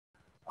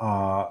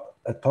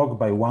A talk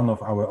by one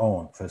of our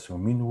own, Professor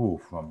Min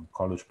Wu from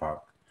College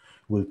Park,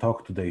 will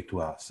talk today to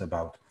us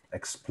about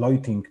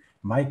exploiting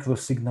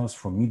microsignals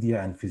for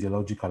media and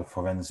physiological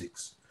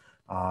forensics.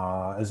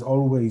 As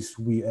always,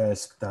 we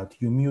ask that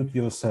you mute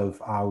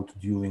yourself out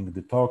during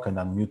the talk and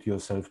unmute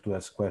yourself to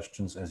ask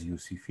questions as you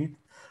see fit.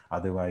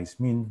 Otherwise,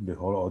 Min, the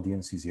whole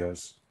audience is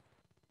yours.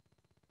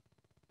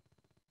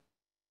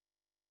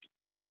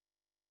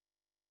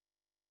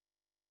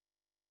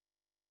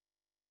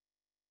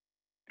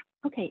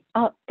 Okay,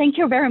 thank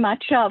you very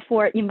much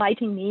for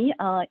inviting me,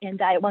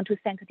 and I want to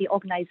thank the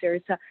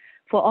organizers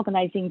for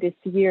organizing this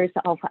year's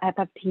of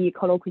FFT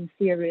colloquium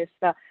series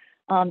that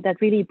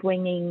really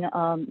bringing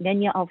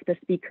many of the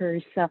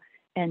speakers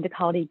and the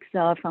colleagues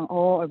from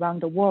all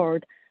around the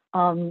world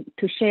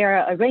to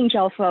share a range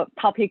of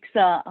topics,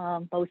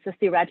 both the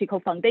theoretical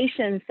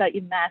foundations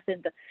in math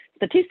and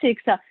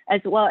statistics,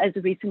 as well as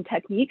recent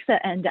techniques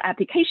and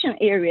application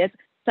areas,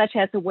 such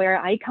as where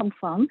I come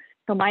from.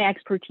 So my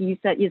expertise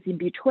is in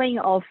between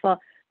of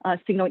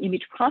signal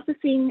image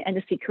processing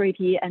and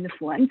security and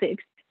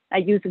forensics. I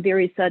use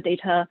various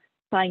data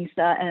science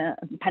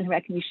pattern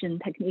recognition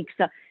techniques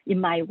in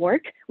my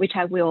work, which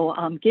I will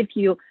give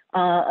you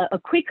a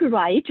quick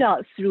ride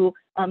through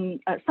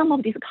some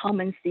of these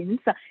common themes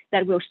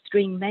that will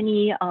string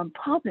many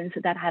problems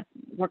that I've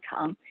worked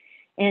on.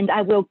 And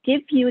I will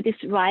give you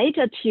this ride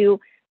to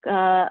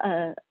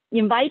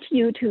invite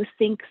you to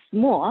think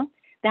small.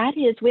 That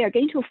is, we are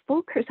going to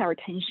focus our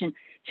attention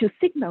to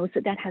signals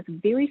that have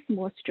very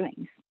small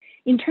strengths.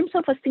 In terms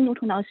of a signal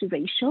to noise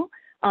ratio,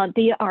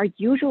 they are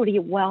usually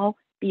well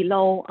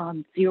below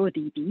 0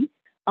 dB.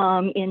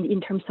 And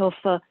in terms of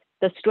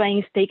the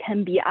strengths, they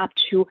can be up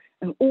to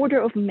an order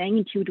of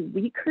magnitude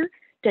weaker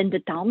than the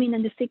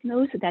dominant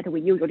signals that we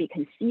usually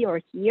can see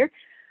or hear,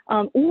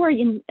 or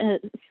in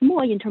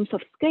small in terms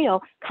of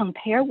scale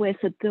compared with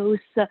those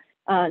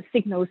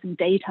signals and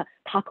data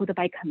tackled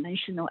by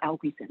conventional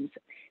algorithms.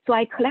 So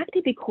I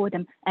collectively call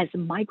them as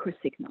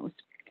microsignals.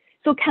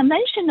 So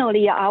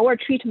conventionally, our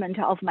treatment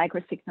of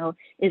microsignal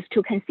is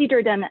to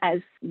consider them as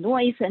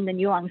noise and the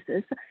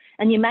nuances.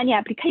 And in many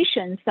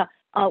applications,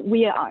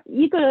 we are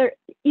either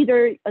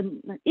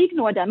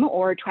ignore them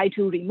or try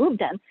to remove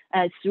them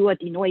through a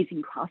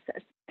denoising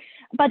process.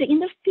 But in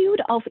the field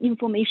of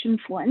information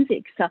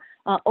forensics,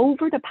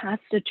 over the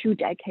past 2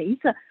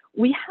 decades,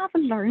 we have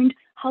learned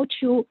how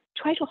to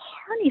try to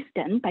harness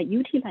them by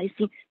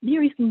utilizing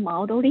various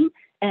modeling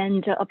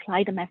and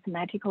applied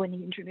mathematical and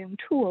engineering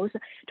tools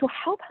to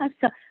help us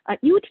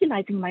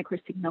utilizing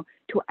microsignal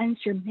to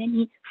answer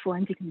many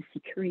forensic and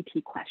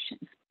security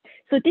questions.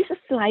 So this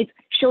slide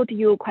showed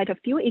you quite a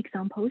few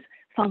examples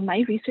from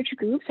my research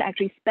groups,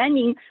 actually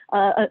spanning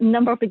a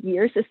number of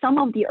years. Some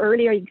of the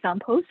earlier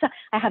examples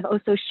I have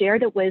also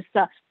shared with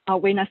our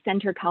Wiener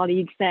Center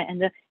colleagues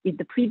and in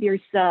the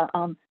previous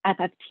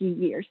FFT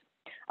years.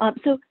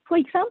 So for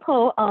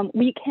example,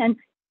 we can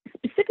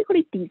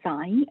specifically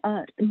design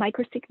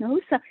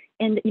microsignals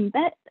and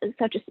embed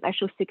such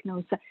special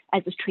signals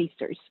as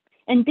tracers.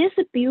 And this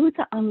builds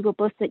on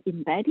robust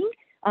embedding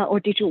or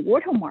digital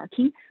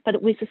watermarking,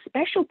 but with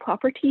special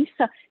properties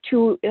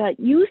to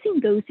using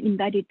those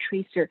embedded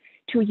tracer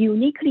to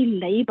uniquely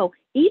label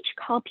each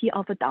copy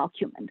of a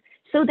document,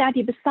 so that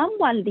if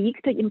someone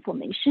leaked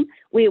information,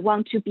 we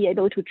want to be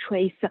able to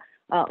trace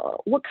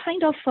what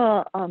kind of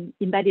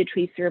embedded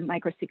tracer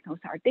microsignals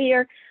are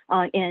there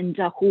and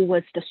who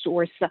was the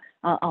source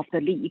of the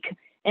leak.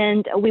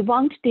 And we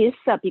want this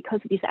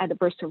because these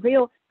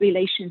adversarial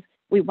relations,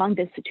 we want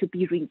this to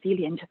be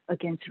resilient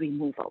against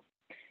removal.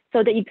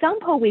 So the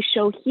example we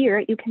show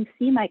here, you can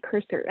see my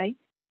cursor, right?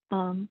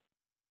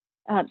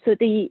 So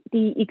the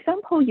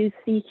example you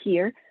see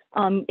here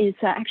is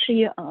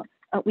actually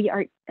we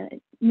are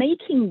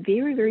making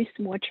very, very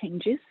small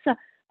changes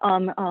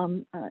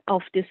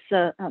of this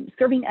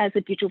serving as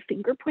a digital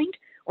fingerprint,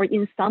 or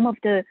in some of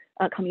the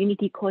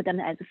community call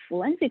them as a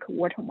forensic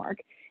watermark.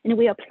 And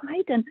we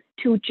apply them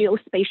to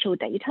geospatial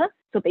data.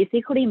 So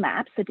basically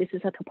maps, so this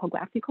is a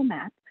topographical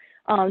map,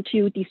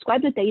 to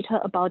describe the data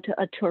about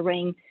a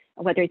terrain,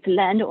 whether it's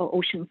land or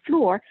ocean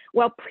floor,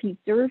 while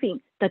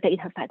preserving the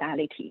data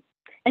fidelity.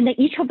 And then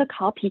each of the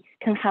copy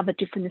can have a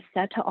different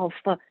set of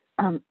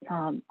kind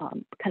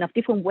of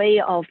different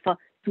way of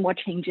small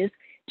changes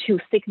to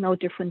signal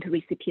different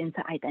recipients'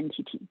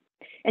 identity.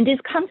 And this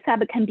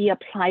concept can be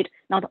applied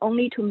not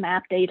only to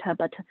map data,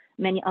 but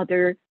many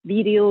other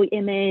video,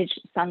 image,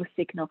 sound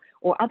signal,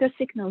 or other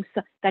signals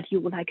that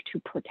you would like to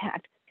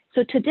protect.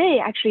 So today,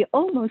 actually,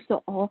 almost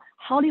all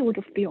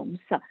Hollywood films,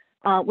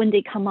 when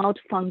they come out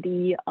from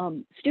the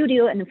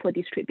studio and for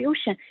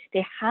distribution,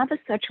 they have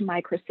such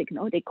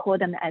microsignal. They call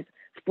them as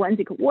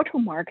forensic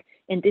watermark,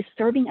 and this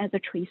serving as a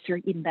tracer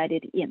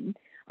embedded in.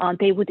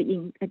 They would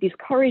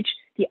discourage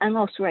the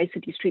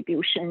unauthorized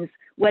distributions,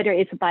 whether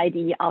it's by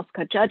the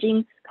Oscar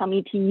judging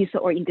committees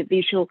or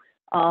individual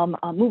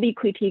movie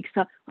critics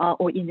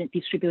or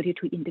distributed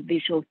to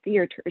individual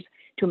theaters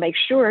to make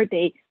sure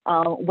they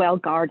well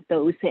guard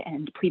those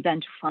and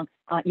prevent from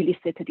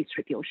illicit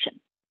distribution.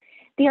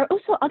 There are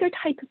also other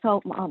types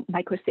of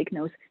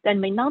microsignals that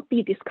may not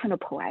be this kind of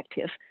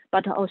proactive,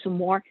 but are also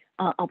more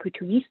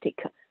opportunistic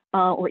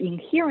or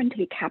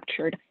inherently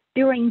captured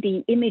during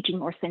the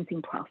imaging or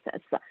sensing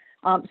process.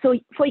 So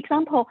for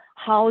example,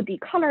 how the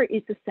color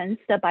is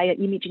sensed by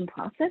an imaging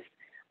process,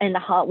 and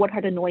what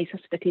are the noise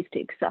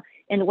statistics.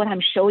 And what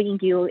I'm showing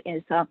you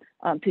is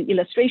to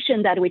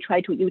illustration that we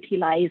try to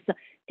utilize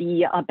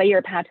the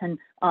Bayer pattern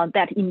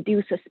that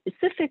induces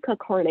specific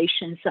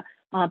correlations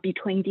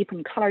between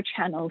different color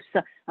channels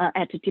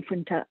at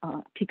different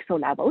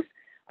pixel levels.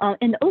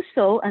 And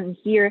also,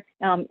 here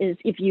is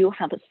if you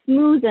have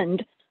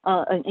smoothened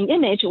an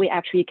image, we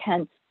actually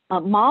can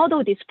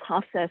model this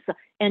process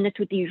and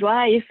to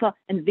derive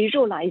and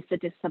visualize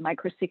this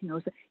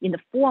microsignals in the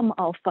form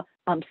of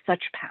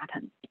such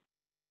pattern.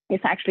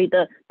 It's actually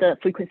the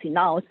frequency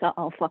noise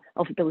of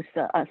those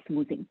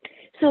smoothing.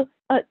 So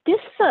this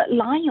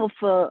line of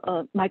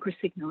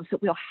microsignals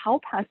will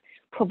help us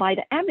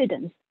provide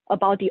evidence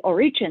about the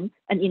origin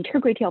and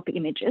integrity of the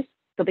images.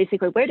 So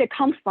basically where they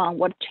come from,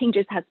 what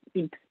changes has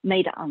been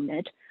made on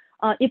it.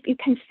 If you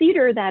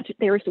consider that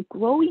there is a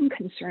growing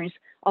concerns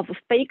of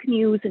fake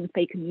news and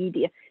fake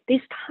media,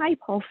 this type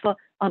of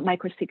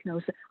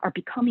microsignals are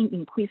becoming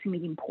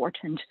increasingly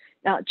important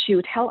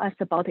to tell us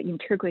about the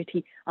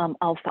integrity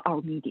of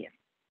our media.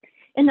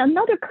 And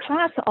another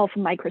class of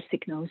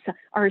microsignals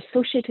are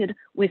associated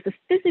with the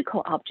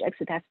physical objects.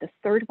 That's the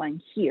third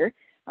one here,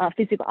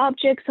 physical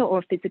objects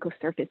or physical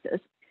surfaces.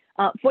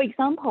 For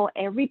example,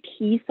 every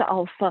piece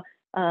of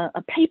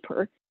a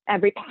paper,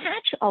 every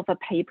patch of a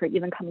paper,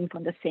 even coming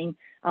from the same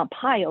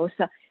piles,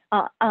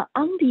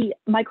 on the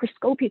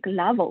microscopic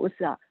levels,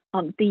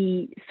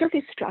 the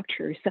surface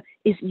structures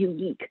is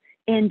unique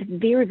and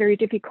very, very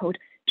difficult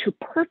to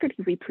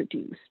perfectly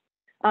reproduce.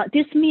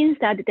 This means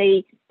that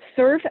they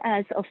serve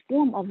as a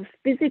form of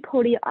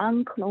physically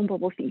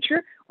unclonable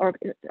feature, or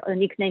a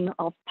nickname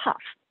of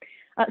puff.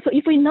 So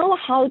if we know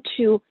how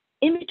to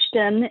image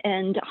them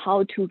and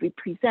how to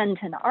represent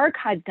and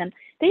archive them,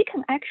 they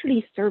can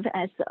actually serve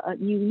as a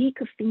unique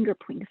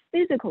fingerprint,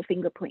 physical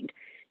fingerprint,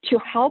 to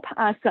help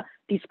us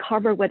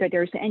discover whether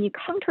there's any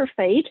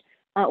counterfeit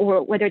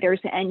or whether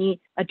there's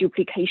any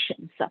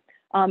duplications.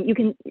 You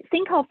can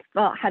think of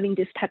having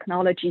this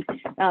technology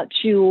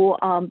to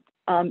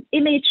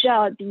image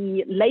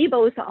the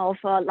labels of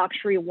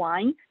luxury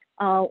wine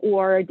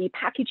or the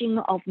packaging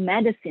of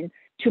medicine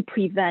to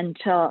prevent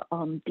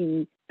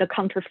the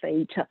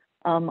counterfeit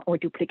or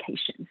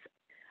duplications.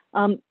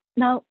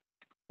 Now,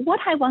 what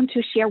I want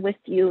to share with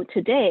you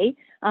today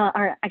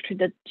are actually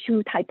the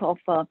two type of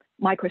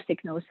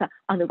microsignals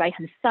on the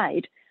right-hand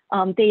side.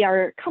 They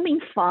are coming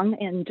from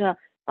and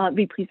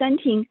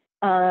representing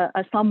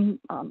some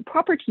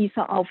properties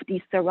of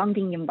the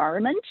surrounding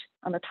environment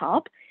on the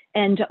top,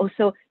 and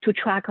also to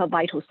track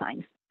vital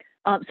signs.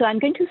 So I'm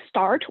going to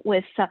start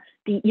with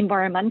the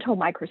environmental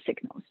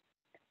microsignals.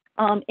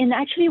 And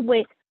actually,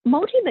 we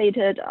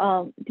motivated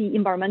the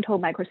environmental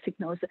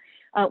microsignals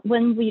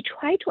when we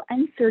try to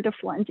answer the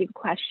forensic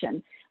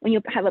question. When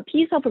you have a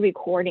piece of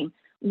recording,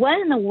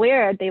 when and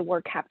where they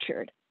were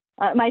captured.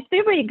 My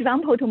favorite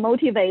example to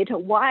motivate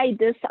why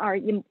these are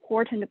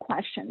important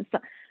questions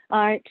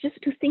are just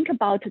to think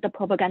about the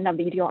propaganda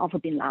video of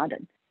Bin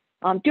Laden.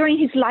 During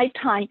his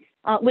lifetime,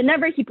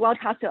 whenever he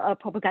broadcast a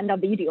propaganda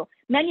video,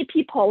 many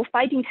people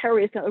fighting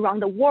terrorists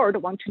around the world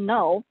want to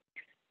know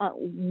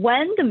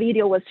when the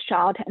video was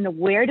shot and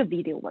where the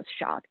video was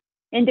shot.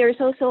 And there's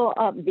also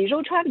a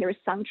visual track, there's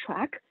sound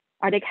track.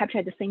 Are they captured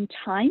at the same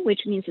time,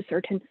 which means a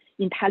certain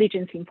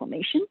intelligence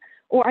information?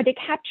 Or are they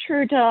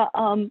captured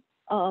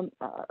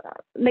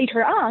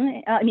later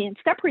on,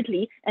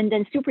 separately, and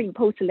then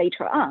superimposed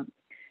later on?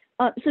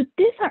 So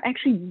these are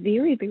actually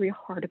very, very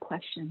hard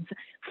questions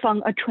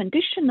from a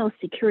traditional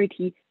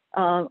security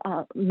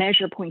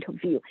measure point of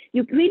view.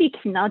 You really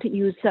cannot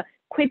use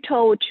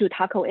crypto to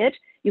tackle it.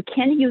 You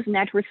can't use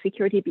network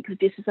security because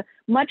this is a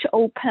much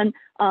open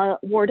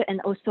world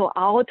and also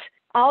out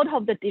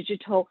of the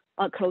digital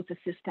closed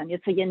system.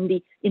 It's in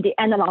the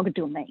analog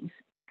domains.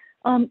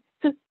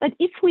 But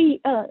if we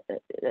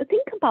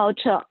think about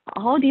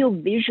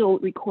audio-visual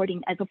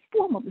recording as a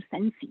form of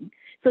sensing,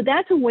 so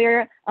that's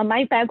where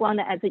my background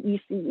as an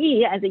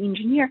ECE, as an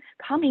engineer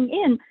coming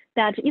in,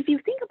 that if you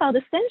think about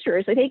the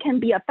sensors, they can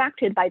be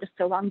affected by the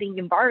surrounding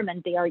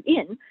environment they are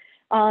in.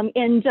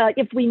 And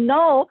if we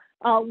know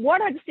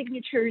what are the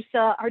signatures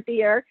are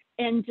there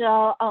and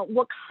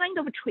what kind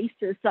of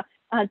traces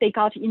they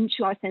got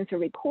into our sensor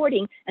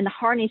recording and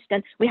harness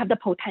them, we have the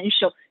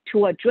potential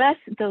to address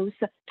those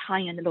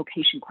time and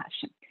location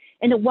questions.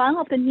 And one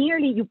of the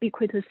nearly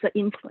ubiquitous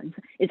influence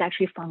is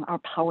actually from our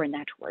power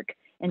network.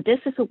 And this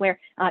is where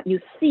you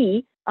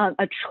see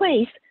a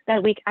trace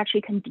that we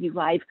actually can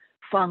derive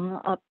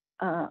from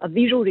a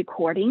visual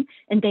recording,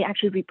 and they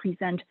actually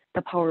represent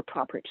the power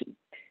property.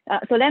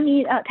 So let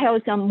me tell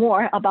you some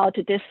more about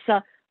this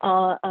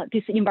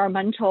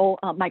environmental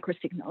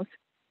microsignals.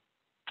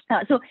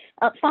 So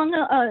from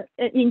an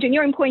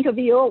engineering point of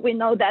view, we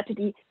know that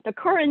the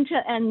current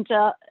and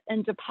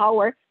the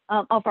power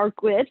of our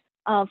grid,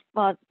 of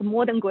the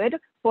modern grid,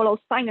 follows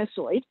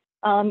sinusoid.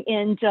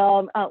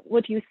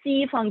 What you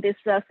see from this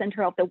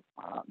center of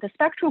the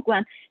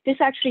spectrogram, this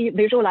actually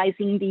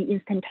visualizing the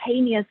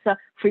instantaneous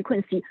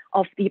frequency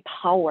of the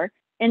power.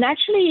 And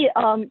actually,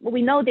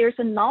 we know there's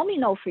a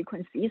nominal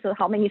frequency, so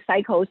how many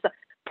cycles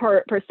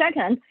per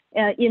second.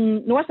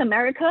 In North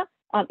America,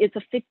 it's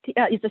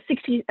a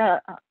 60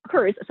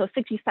 hertz, so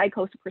 60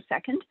 cycles per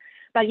second.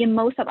 But in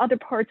most of other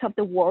parts of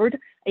the world,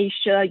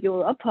 Asia,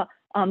 Europe,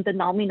 the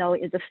nominal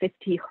is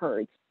 50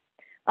 hertz.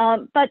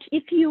 But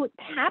if you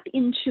tap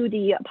into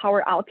the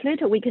power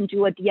outlet, we can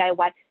do a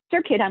DIY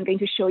circuit. I'm going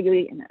to show you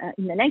in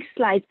the next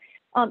slide.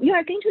 You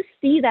are going to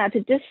see that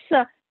this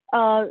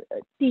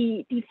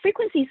the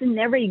frequency is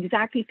never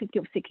exactly 50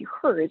 or 60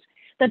 hertz.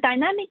 The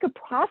dynamic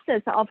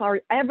process of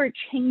our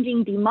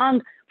ever-changing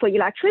demand for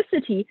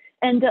electricity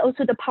and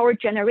also the power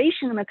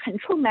generation and the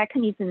control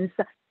mechanisms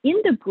in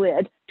the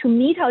grid to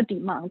meet our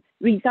demand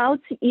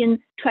results in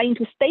trying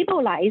to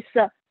stabilize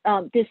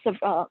this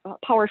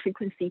power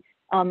frequency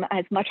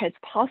as much as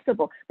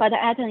possible. But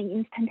at an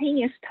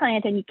instantaneous time,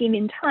 at any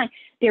given time,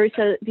 there is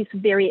these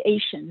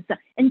variations.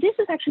 And this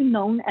is actually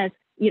known as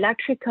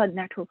electrical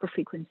network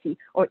frequency,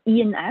 or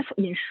ENF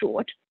in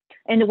short.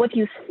 And what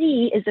you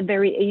see is a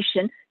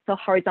variation. So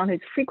horizontal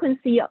is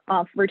frequency,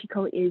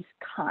 vertical is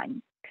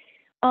time.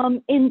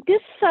 And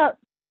this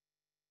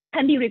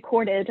can be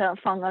recorded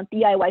from a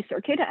DIY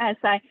circuit, as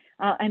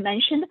I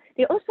mentioned.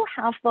 They also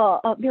have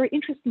very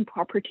interesting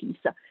properties.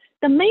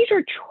 The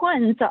major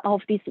trends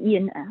of these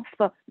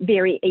ENF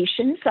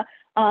variations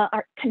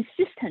are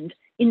consistent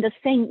in the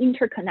same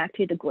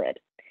interconnected grid.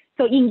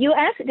 So in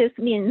US, this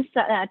means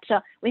that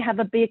we have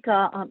a big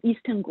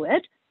eastern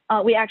grid.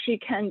 We actually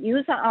can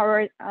use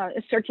our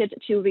circuit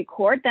to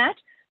record that.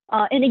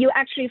 And you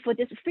actually, for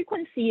this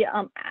frequency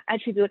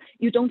attribute,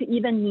 you don't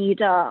even need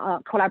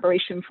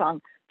collaboration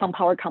from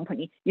power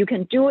company. You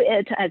can do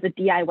it as a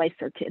DIY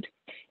circuit.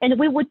 And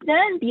we would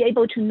then be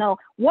able to know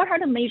what are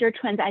the major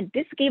trends at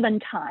this given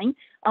time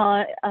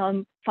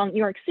from New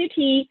York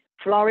City,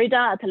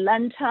 Florida,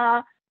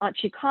 Atlanta,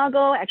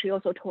 Chicago, actually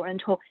also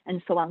Toronto,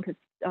 and so on, because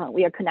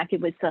we are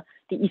connected with the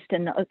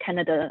Eastern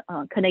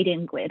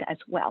Canadian grid as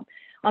well,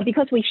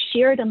 because we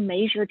share the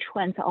major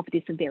trends of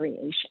this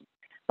variation.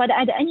 But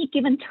at any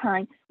given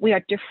time, we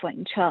are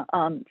different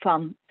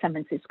from San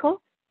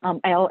Francisco,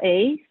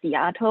 LA,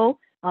 Seattle,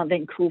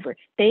 Vancouver.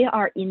 They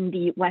are in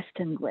the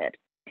Western grid.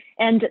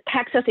 And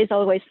Texas is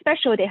always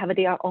special. They have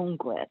their own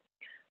grid.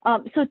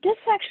 So this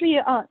actually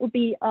would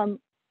be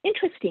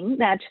interesting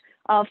that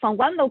from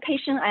one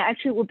location, I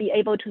actually will be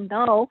able to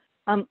know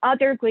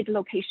other grid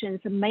locations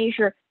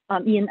measure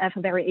ENF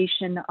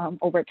variation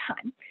over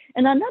time.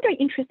 And another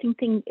interesting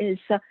thing is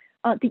the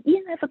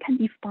ENF can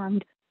be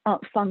found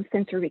from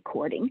sensor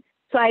recording.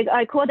 So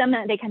I call them,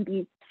 they can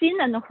be seen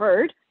and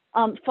heard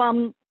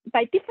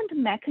by different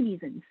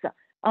mechanisms,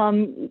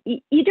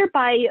 either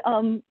by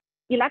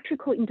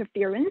electrical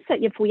interference,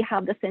 if we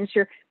have the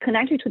sensor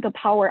connected to the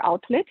power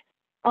outlet,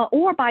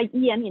 or by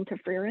EM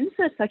interference,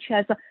 such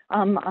as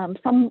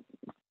some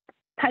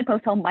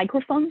types of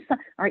microphones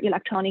or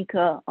electronic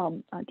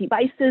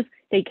devices.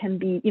 They can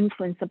be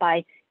influenced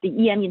by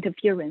the EM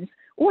interference,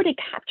 or they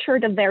capture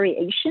the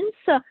variations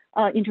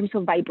in terms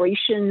of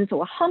vibrations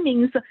or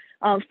hummings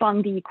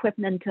from the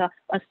equipment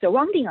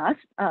surrounding us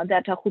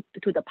that are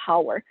hooked to the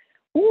power.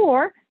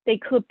 Or they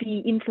could be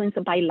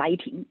influenced by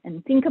lighting.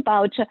 And think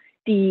about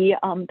the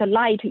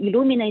light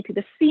illuminate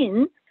the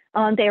scene.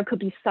 There could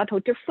be subtle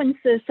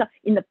differences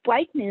in the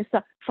brightness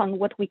from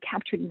what we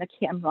captured in the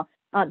camera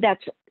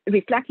that's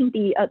reflecting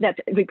that's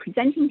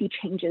representing the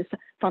changes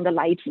from the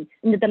lighting,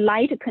 and the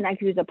light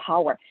connected to the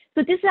power.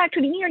 So this is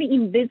actually nearly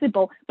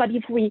invisible, but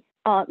if we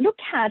look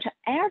at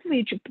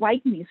average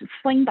brightness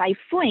frame by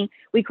frame,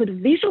 we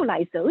could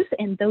visualize those,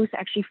 and those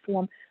actually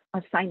form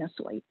a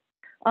sinusoid.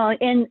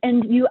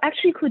 And you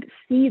actually could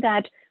see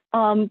that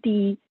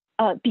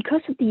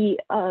because the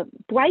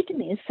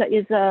brightness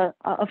is a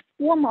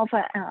form of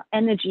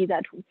energy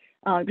that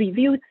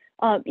reviewed,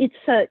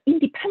 it's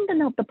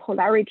independent of the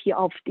polarity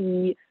of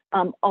the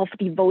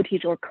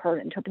voltage or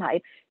current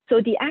applied. So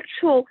the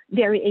actual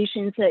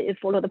variations, if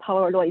follow the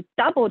power law, is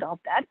doubled of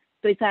that.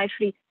 So it's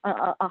actually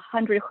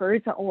 100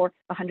 hertz or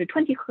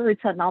 120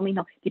 hertz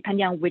nominal,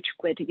 depending on which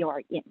grid you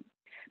are in.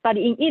 But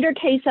in either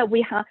case,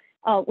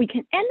 we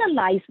can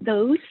analyze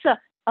those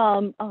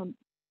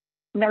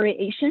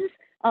variations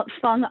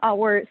from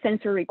our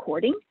sensor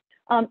recording.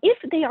 If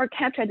they are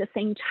captured at the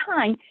same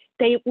time,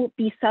 they will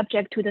be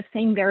subject to the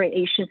same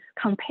variation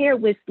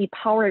compared with the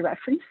power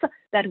reference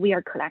that we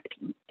are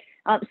collecting.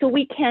 So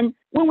we can,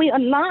 when we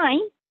align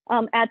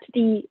at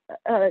the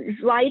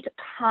right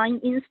time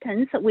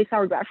instance with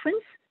our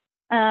reference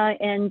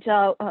and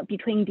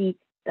between the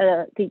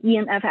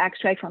EMF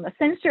extract from the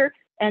sensor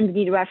and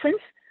the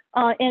reference,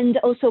 and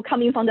also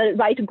coming from the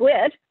right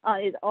grid,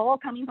 is all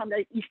coming from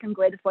the Eastern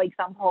grid, for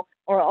example,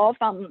 or all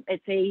from,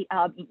 let's say,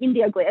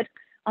 India grid,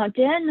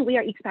 then we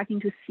are expecting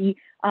to see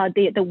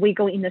the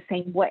wiggle in the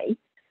same way.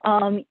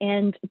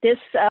 And this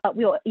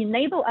will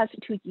enable us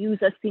to use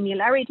a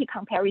similarity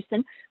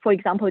comparison, for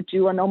example,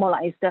 do a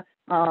normalized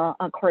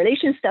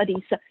correlation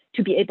studies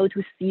to be able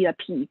to see a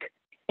peak.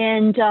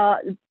 And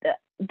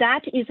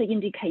that is an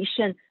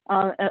indication,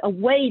 a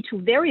way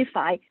to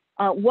verify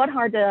what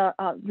are the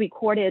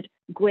recorded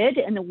grid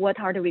and what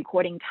are the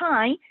recording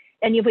time.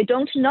 And if we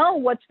don't know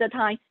what's the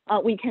time,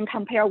 we can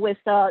compare with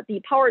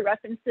the power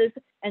references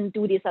and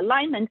do this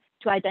alignment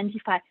to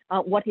identify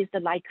what is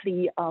the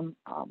likely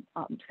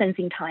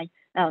sensing time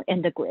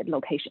and the grid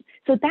location.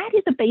 So that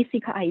is the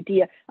basic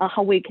idea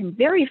how we can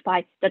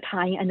verify the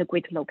time and the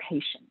grid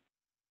location.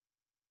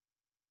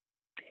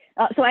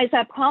 So as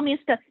I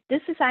promised,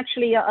 this is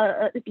actually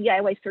a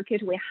DIY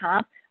circuit we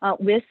have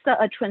with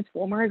a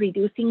transformer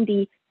reducing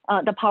the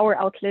power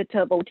outlet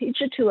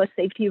voltage to a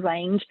safety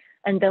range,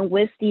 and then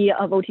with the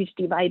voltage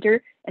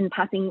divider and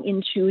passing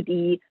into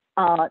the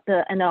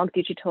analog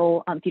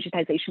digital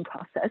digitization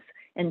process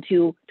and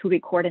to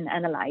record and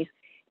analyze.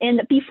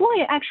 And before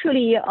I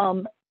actually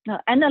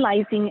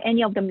analyzing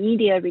any of the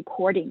media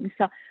recordings,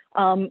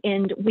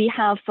 and we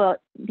have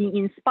been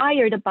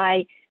inspired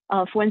by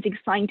forensic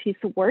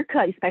scientists' work,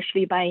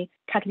 especially by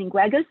Kathleen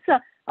Gregus,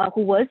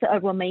 who was a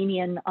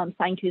Romanian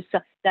scientist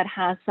that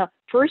has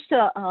first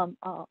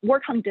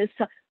worked on this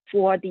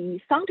for the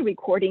sound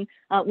recording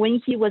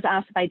when he was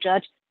asked by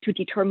judge to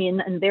determine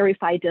and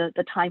verify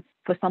the time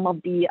for some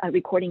of the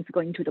recordings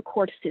going to the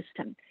court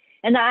system.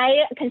 And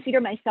I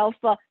consider myself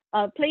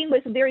playing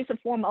with various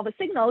forms of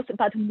signals,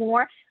 but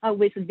more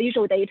with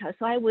visual data.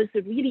 So I was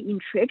really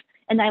intrigued,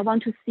 and I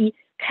want to see,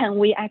 can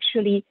we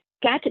actually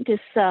get this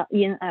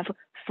ENF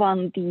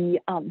from the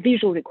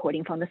visual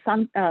recording, from the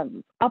sound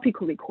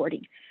optical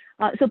recording.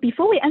 So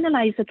before we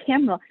analyze the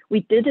camera,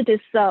 we did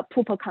this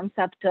proof of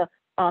concept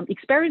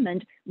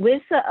experiment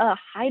with a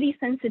highly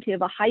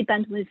sensitive, high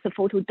bandwidth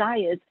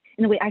photodiodes,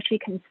 and we actually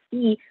can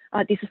see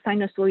this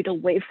sinusoidal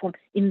waveform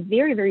in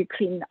very, very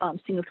clean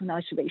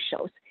signal-to-noise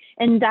ratios.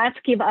 And that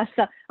gives us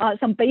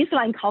some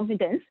baseline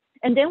confidence.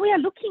 And then we are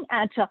looking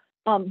at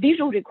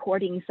visual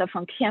recordings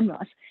from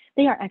cameras.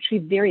 They are actually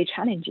very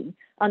challenging.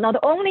 Not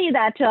only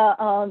that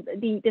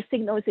the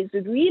signals is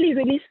really,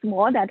 really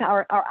small that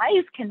our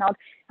eyes cannot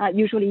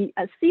usually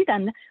see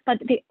them, but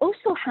they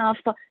also have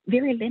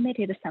very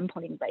limited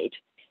sampling rate.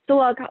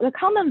 So the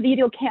common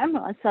video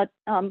cameras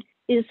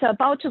is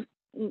about,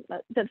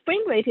 the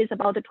frame rate is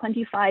about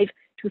 25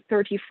 to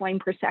 30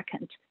 frames per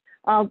second.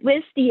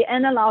 With the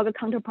analog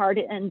counterpart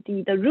and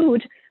the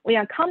root, we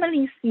are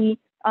commonly see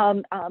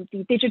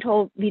the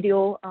digital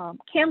video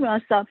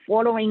cameras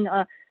following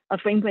a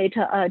frame rate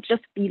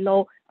just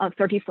below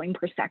 30 frames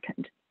per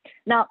second.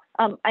 Now,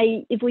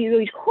 if we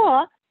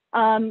recall,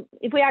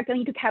 if we are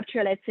going to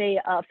capture, let's say,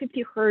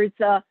 50 hertz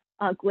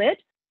grid,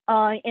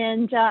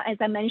 and as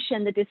I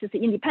mentioned, this is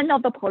independent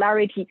of the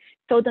polarity.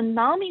 So the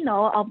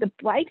nominal of the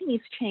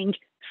brightness change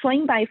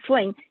frame by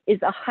frame is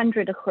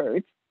 100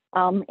 hertz.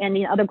 And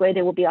in other grid,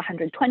 it will be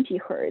 120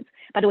 hertz.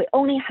 But we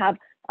only have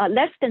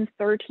less than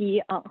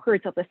 30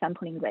 hertz of the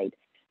sampling rate.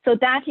 So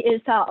that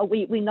is,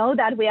 we know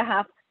that we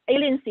have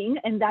aliencing,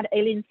 and that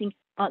aliencing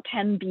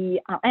can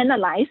be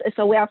analyzed.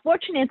 So we are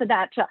fortunate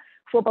that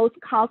for both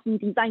cost and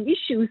design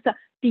issues,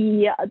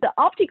 the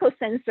optical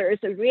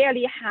sensors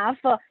really have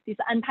these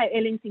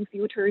anti-aliencing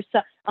filters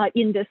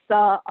in this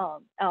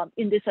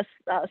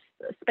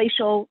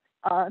spatial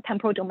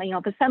temporal domain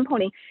of the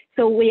sampling.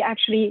 So we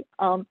actually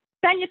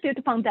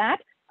benefit from that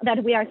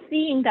we are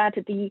seeing that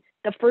the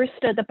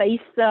base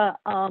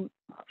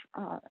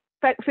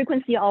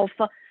frequency of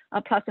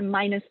plus and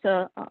minus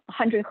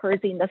 100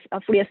 hertz in the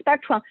Fourier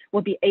spectrum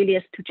will be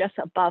aliased to just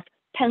above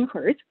 10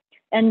 hertz.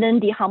 And then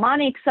the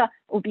harmonics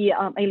will be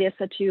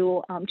aliased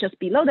to just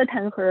below the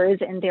 10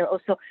 hertz, and there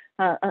also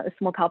a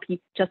small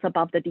copy just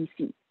above the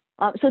DC.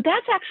 So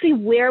that's actually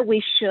where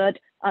we should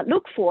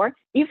look for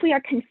if we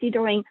are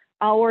considering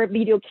our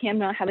video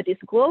camera have this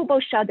global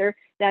shutter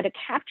that are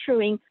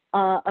capturing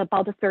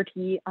about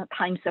 30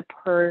 times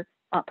per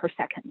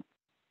second.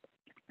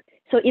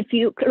 So if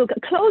you look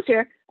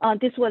closer,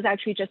 this was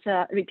actually just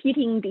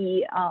repeating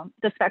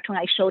the spectrum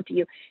I showed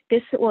you.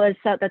 This was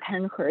the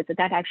 10 hertz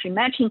that actually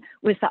matching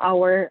with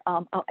our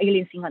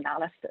aliencing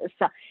analysis.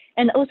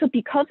 And also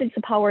because it's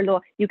a power law,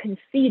 you can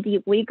see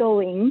the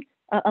wiggling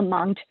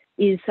amount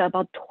is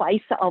about twice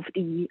of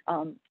the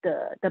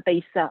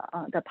base,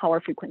 the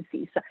power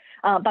frequencies.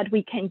 But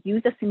we can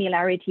use a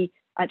similarity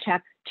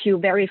check to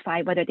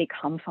verify whether they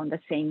come from the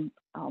same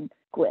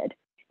grid.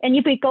 And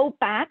if we go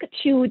back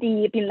to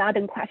the Bin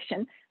Laden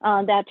question,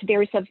 that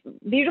there is a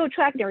visual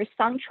track, there is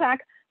sound track,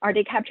 are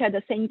they captured at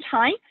the same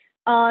time?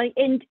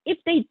 And if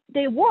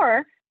they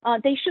were,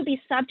 they should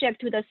be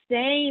subject to the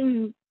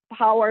same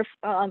power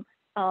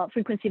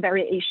frequency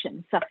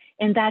variations.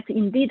 And that's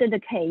indeed the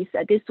case.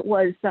 This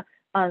was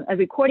a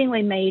recording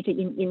we made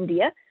in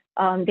India.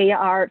 They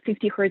are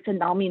 50 hertz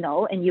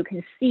nominal, and you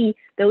can see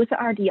those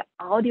are the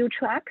audio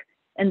track,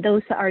 and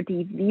those are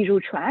the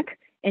visual track.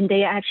 And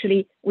they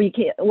actually,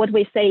 what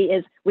we say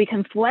is we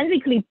can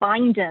forensically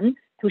bind them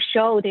to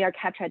show they are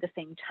captured at the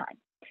same time.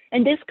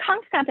 And this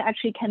concept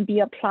actually can be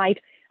applied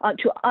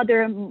to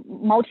other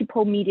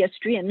multiple media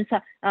streams,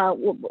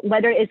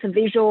 whether it's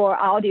visual or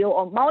audio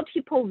or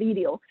multiple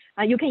video.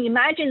 You can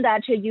imagine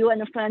that you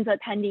and friends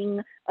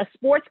attending a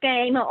sports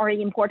game or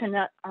an important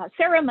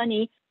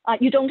ceremony.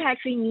 You don't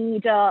actually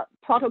need a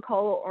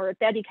protocol or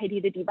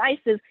dedicated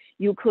devices.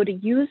 You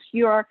could use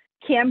your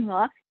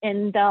camera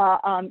and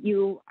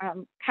you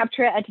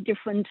capture at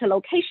different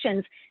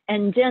locations.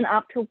 And then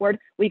afterward,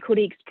 we could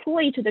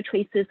exploit the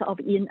traces of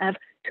ENF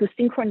to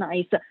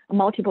synchronize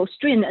multiple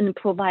streams and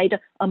provide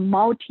a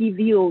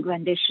multi-view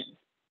rendition.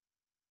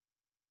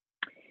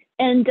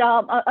 And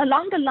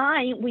along the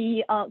line,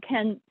 we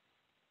can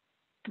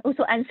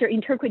also answer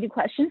interpretive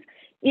questions.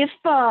 If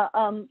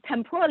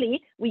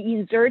temporally we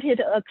inserted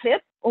a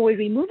clip or we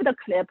removed a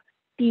clip,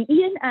 the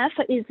ENF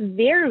is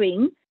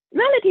varying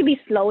relatively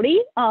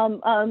slowly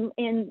over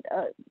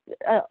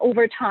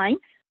time,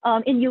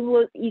 and you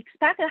will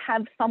expect to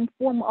have some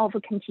form of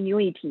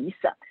continuities.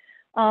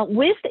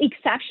 With the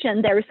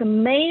exception, there is a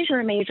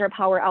major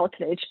power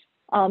outage.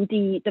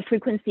 The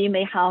frequency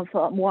may have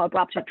more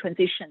abrupt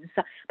transitions,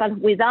 but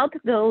without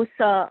those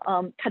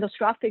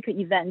catastrophic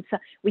events,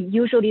 we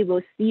usually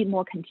will see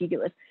more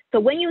contiguous. So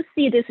when you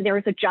see this, there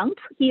is a jump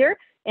here,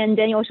 and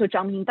then also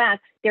jumping back,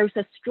 there's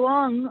a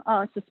strong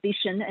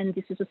suspicion, and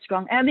this is a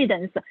strong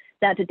evidence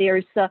that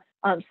there's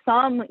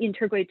some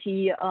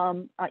integrity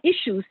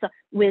issues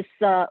with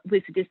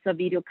this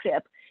video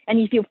clip. And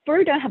if you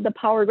further have the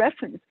power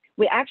reference,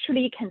 we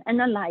actually can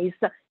analyze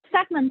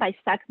segment by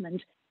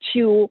segment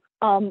to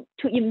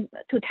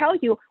tell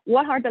you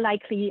what are the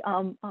likely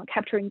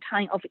capturing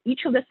time of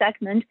each of the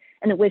segments.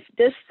 And with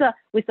this,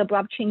 with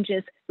abrupt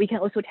changes, we can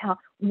also tell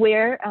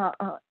where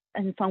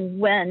and from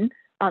when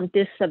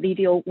this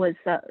video was,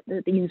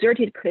 the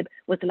inserted clip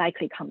was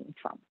likely coming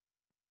from.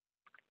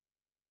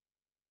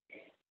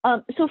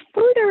 So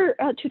further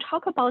to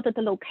talk about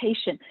the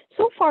location.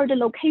 So far, the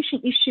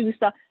location issues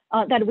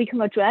that we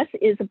can address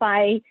is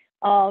by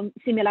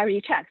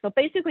similarity check. So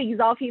basically,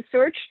 exhaustive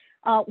search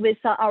with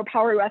our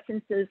power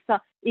references,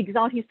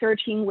 exhaustive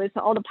searching with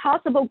all the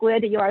possible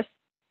grid you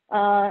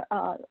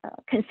are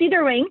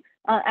considering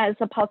as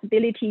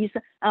possibilities,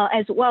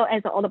 as well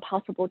as all the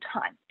possible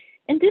time.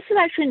 And this is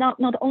actually not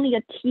only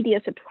a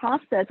tedious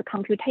process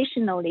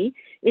computationally,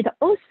 it's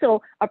also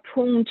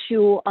prone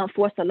to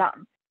false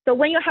alarm. So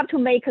when you have to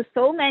make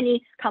so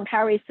many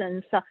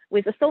comparisons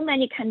with so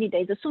many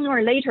candidates, sooner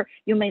or later,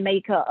 you may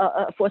make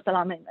a false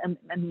alarm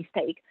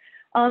mistake.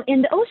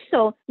 And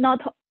also, not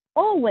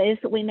always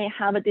we may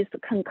have this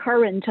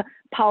concurrent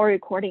power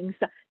recordings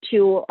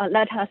to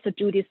let us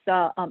do this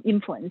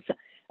inference.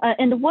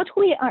 And what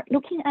we are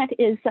looking at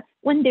is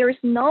when there is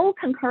no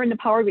concurrent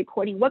power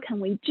recording, what can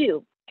we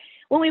do?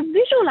 When we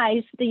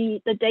visualize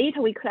the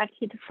data we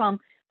collected from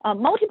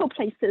multiple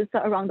places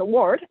around the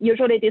world,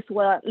 usually this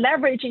will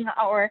leveraging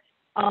our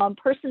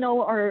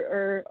personal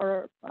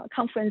or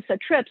conference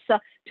trips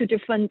to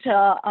different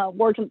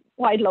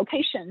worldwide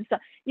locations,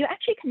 you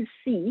actually can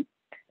see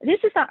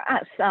this is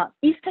us,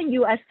 Eastern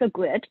US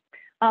grid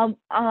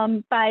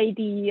by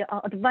the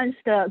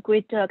advanced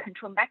grid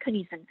control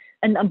mechanism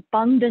and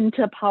abundant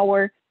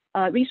power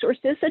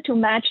resources to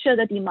match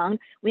the demand.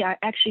 We are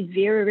actually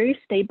very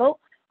stable.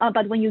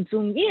 But when you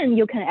zoom in,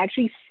 you can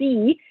actually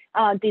see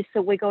these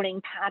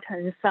wiggling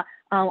patterns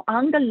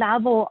on the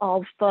level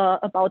of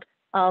about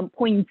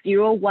 0.01,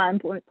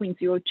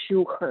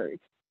 0.02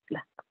 hertz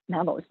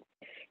levels.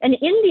 And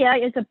India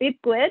is a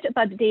big grid,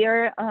 but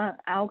their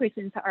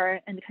algorithms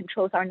and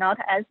controls are not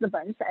as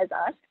advanced as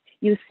us.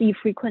 You see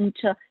frequent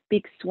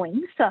big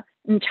swings.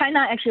 In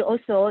China, actually,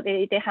 also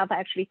they have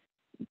actually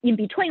in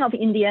between of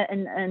India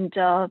and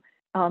the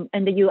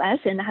US,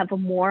 and have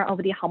more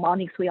of the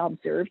harmonics we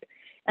observed.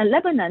 And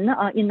Lebanon,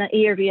 in an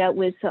area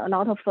with a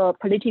lot of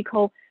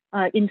political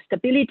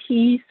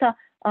instabilities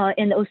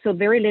and also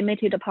very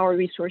limited power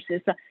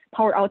resources,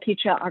 power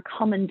outage are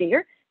common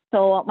there.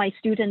 So my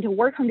student who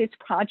worked on this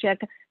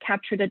project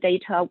captured the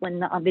data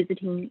when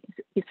visiting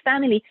his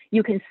family.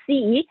 You can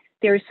see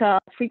there's a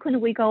frequent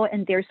wiggle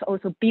and there's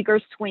also bigger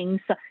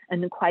swings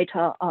and quite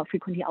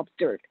frequently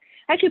observed.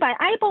 Actually, by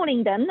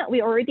eyeballing them,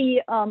 we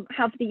already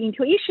have the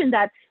intuition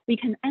that we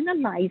can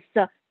analyze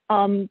the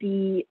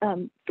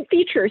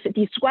features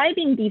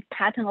describing the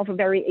pattern of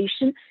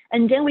variation,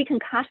 and then we can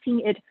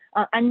casting it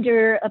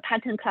under a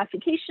pattern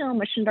classification or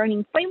machine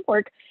learning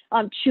framework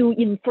to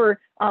infer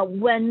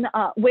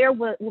where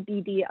will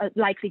be the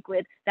likely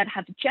grid that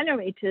have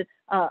generated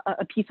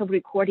a piece of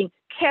recording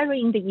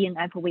carrying the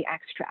ENF we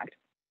extract.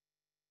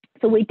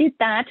 So we did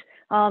that.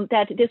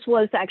 That this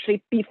was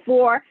actually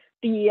before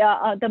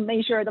the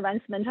major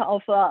advancement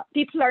of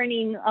deep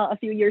learning a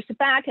few years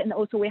back, and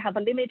also we have a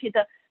limited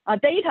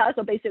data,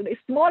 so basically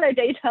smaller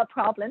data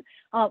problem.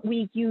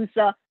 We use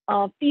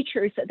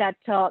features that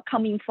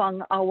coming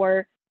from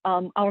our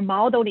our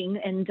modeling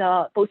and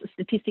both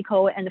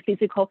statistical and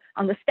physical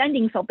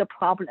understandings of the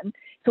problem.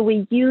 So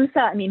we use,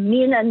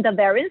 mean and the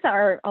variance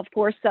are, of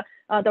course,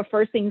 the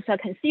first things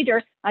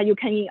considered. You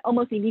can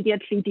almost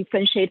immediately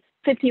differentiate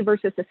 50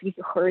 versus 60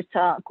 Hertz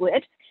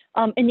grid.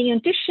 And in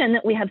addition,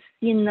 we have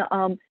seen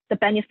the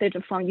benefit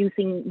from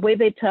using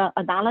wave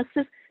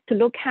analysis to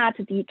look at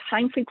the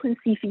time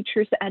frequency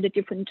features at the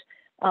different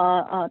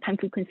time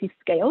frequency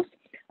scales.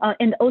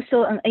 And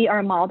also an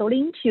AR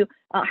modeling to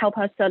help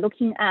us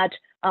looking at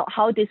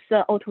how this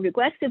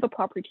autoregressive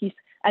properties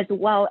as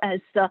well as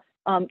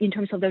in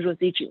terms of the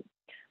residual.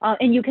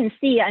 And you can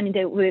see,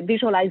 we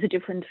visualize the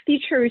different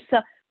features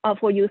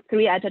for you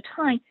 3 at a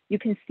time. You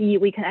can see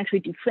we can actually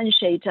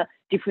differentiate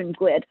different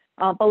grid,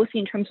 both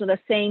in terms of the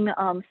same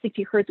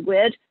 60 Hertz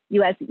grid,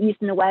 US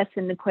East and West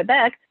and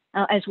Quebec,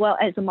 as well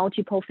as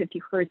multiple 50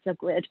 Hertz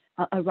grid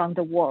around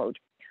the world.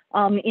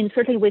 And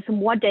certainly with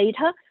more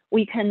data,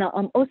 we can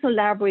also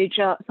leverage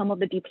some of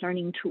the deep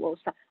learning tools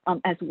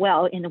as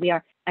well. And we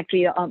are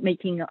actually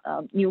making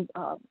new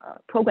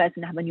progress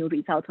and have a new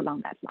result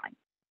along that line.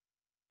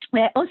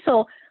 We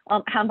also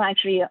have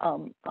actually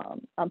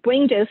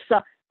bring this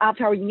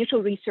after our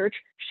initial research,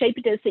 shape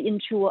this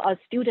into a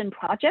student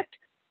project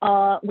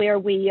where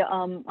we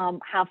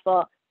have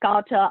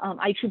got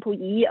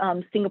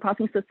IEEE Single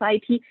Processing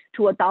Society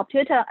to adopt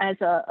it as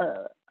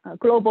a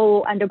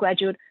global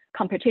undergraduate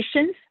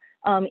competitions.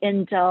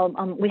 And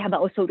we have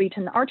also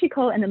written an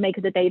article and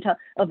make the data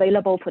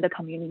available for the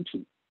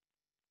community.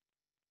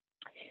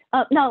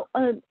 Now,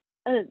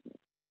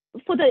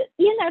 for the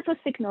ENF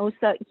signals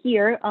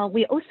here,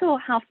 we also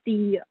have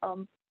the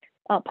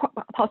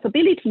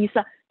possibilities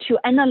to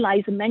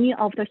analyze many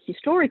of the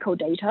historical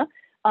data,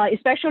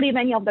 especially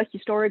many of the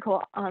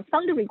historical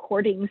sound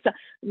recordings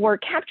were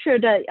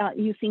captured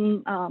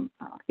using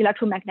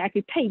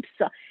electromagnetic tapes.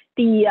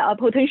 The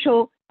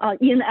potential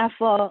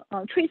ENF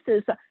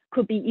traces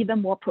could be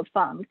even more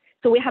profound.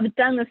 So we have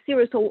done a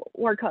series of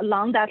work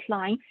along that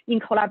line in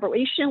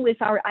collaboration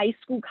with our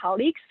iSchool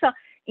colleagues.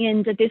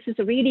 And this is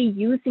really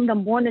using the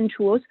modern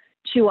tools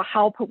to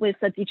help with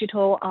the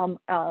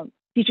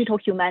digital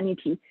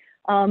humanity.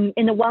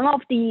 And one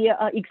of the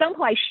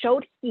example I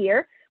showed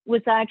here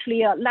was actually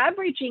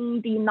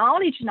leveraging the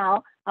knowledge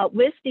now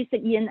with this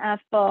ENF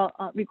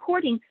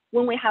recording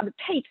when we have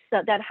tapes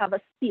that have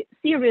a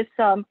serious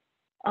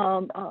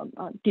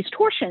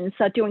distortions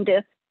during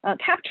the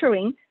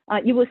capturing.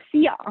 You will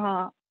see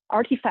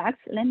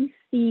artifacts. Let me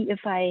see if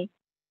I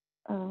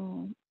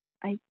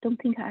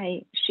don't think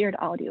I shared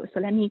audio. So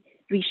let me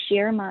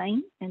reshare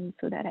mine and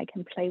so that I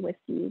can play with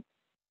you.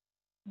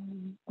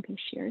 Okay,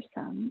 share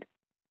sound.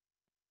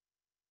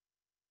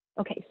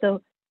 Okay,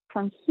 so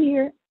from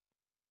here.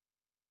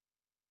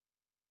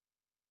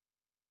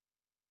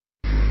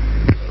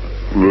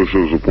 This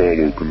is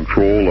Apollo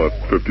Control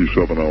at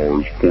 57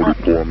 hours,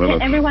 44 minutes.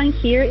 Can everyone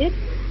hear it?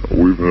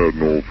 We've had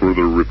no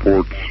further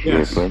reports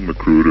from the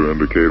crew to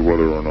indicate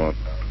whether or not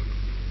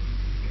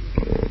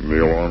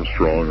Neil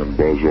Armstrong and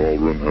Buzz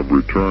Aldrin have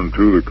returned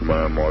to the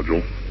command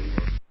module.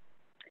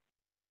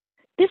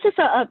 This is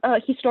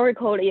a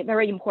historically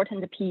very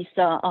important piece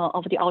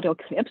of the audio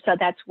clip. So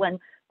that's when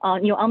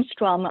Neil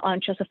Armstrong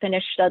just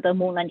finished the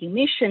moon landing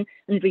mission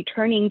and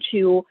returning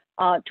to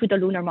the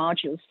lunar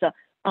modules.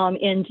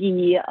 And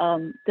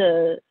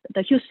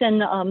the Houston,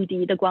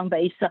 the ground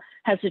base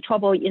has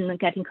trouble in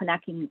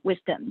connecting with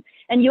them.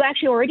 And you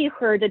actually already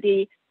heard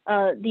the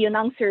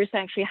announcers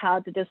actually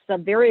had this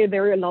very,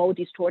 very low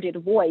distorted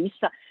voice.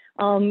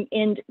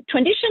 And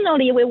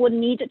traditionally, we would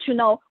need to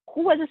know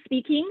who was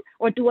speaking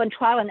or do a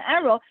trial and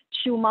error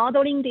to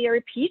modeling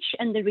their pitch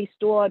and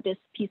restore this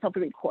piece of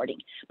recording.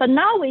 But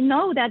now we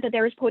know that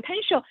there is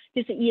potential,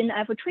 this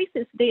ENF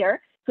traces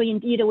there. So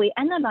indeed, we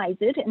analyze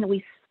it and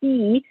we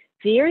see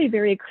very,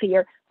 very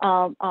clear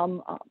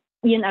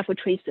ENF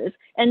traces.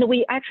 And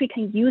we actually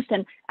can use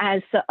them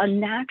as a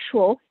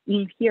natural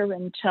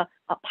inherent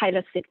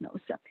pilot signals.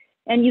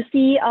 And you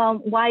see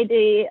why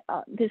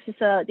this is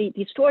the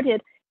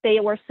distorted. They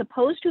were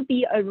supposed to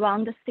be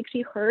around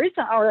 60 Hertz.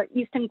 Our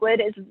Eastern grid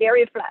is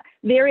very flat,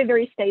 very,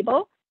 very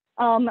stable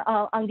on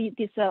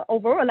this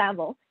overall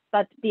level.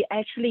 But the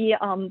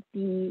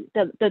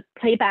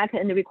playback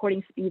and the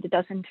recording speed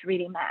doesn't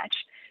really match.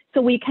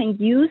 So we can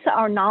use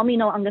our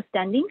nominal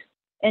understandings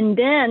and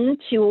then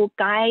to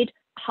guide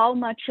how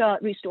much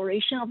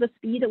restoration of the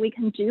speed we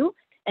can do.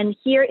 And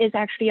here is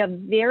actually a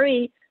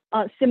very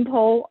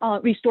simple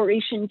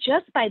restoration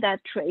just by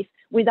that trace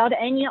without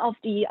any of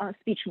the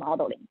speech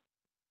modeling.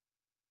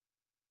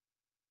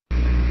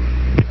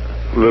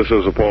 This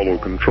is Apollo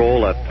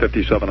Control at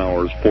 57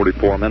 hours,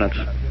 44 minutes.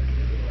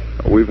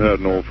 We've had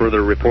no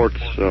further reports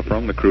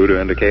from the crew to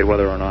indicate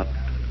whether or not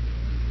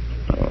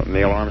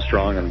Neil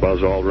Armstrong and Buzz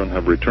Aldrin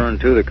have returned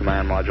to the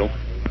command module.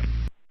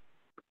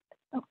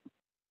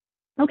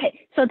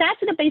 Okay, so that's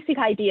the basic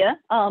idea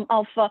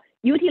of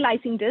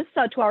utilizing this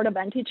to our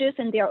advantages,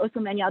 and there are also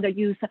many other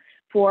use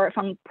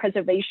from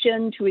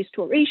preservation to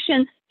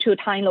restoration to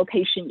time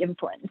location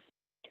inference.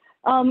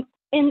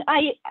 And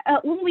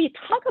when we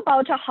talk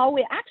about how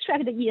we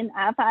extract the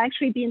ENF, I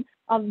actually been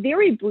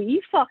very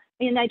brief,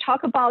 and I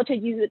talk about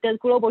the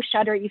global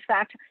shutter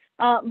effect.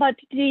 But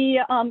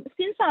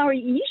since our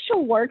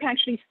initial work,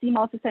 actually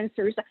CMOS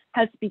sensors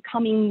has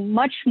becoming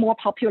much more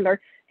popular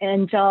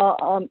and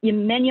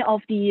in many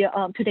of the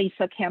today's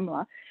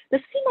camera. The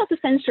CMOS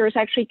sensors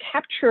actually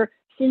capture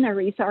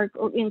sceneries are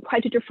in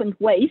quite different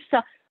ways.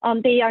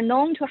 They are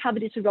known to have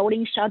these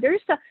rolling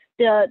shutters.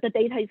 The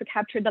data is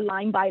captured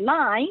line by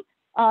line,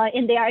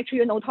 and they are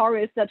actually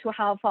notorious to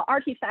have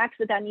artifacts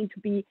that need to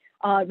be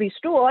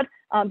restored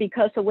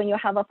because when you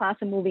have a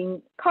fast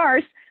moving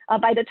cars,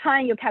 by the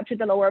time you capture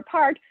the lower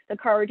part, the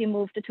car already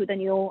moved to the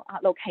new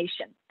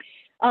location.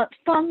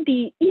 From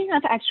the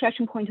ENF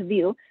extraction point of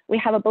view, we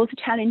have both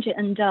challenge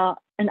and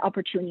an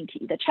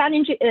opportunity. The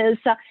challenge is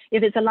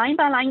if it's a line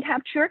by line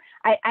capture,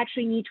 I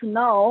actually need to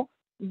know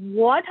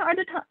what are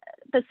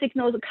the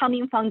signals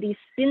coming from the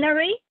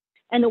scenery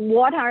and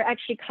what are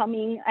actually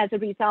coming as a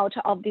result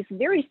of these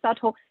very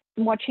subtle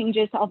small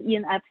changes of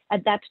ENF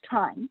at that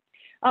time.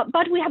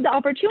 But we have the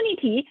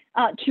opportunity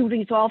to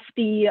resolve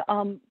the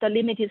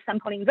limited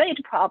sampling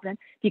rate problem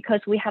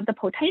because we have the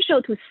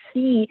potential to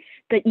see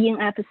the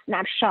ENF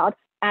snapshot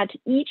at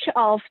each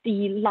of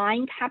the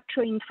line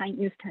capturing time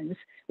instance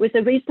with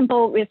a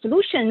reasonable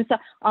resolutions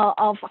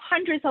of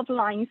hundreds of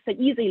lines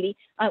easily,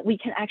 we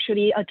can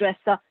actually address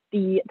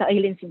the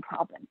aliasing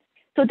problem.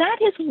 So that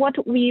is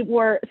what we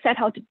were set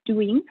out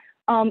doing.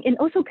 And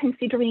also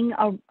considering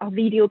our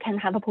video can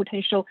have a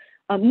potential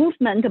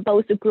movement,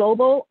 both the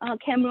global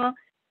camera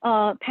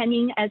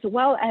panning as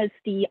well as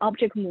the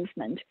object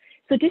movement.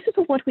 So this is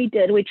what we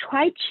did. We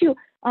tried to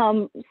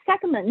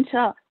segment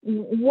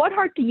what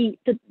are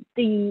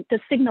the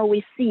signal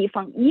we see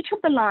from each of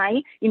the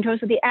line in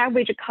terms of the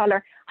average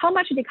color, how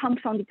much they come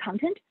from the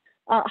content,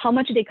 how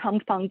much they come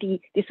from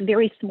these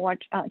very small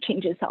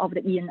changes of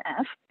the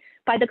ENF.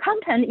 By the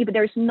content, if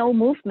there's no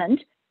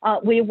movement,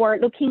 we were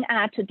looking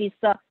at this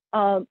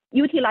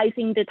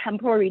utilizing the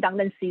temporal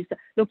redundancies,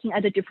 looking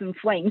at the different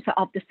frames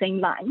of the same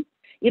line.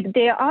 If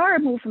there are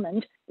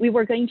movement, we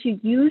were going to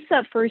use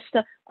first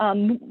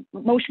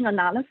motion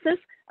analysis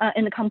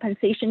and the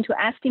compensation to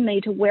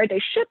estimate where they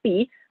should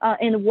be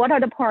and what are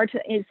the parts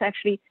is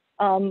actually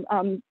where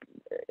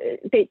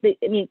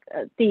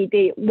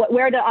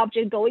the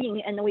object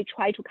going, and we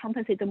try to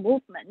compensate the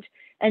movement.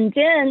 And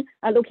then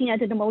looking at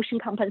the motion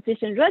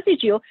compensation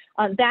residue,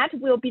 that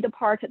will be the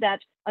part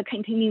that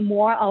containing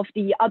more of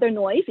the other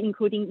noise,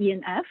 including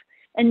ENF.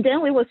 And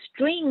then we will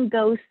string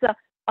those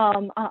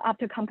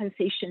after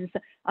compensations,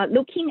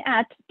 looking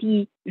at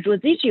the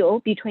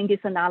residual between this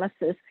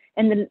analysis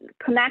and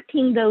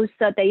connecting those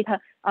data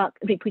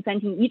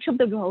representing each of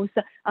the rows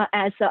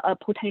as a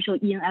potential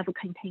ENF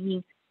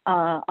containing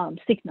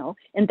signal.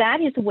 And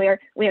that is where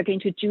we are going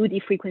to do the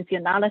frequency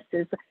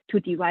analysis to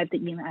derive the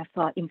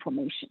ENF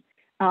information.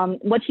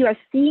 What you are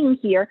seeing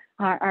here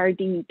are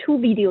the two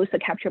videos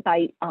captured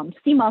by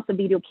CMOS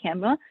video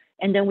camera,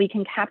 and then we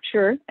can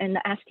capture and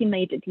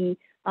estimate the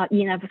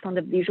ENF from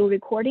the visual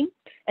recording,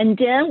 and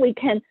then we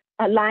can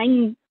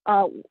align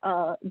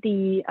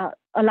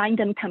align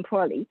them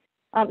temporally.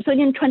 So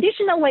in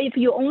traditional way, if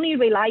you only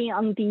rely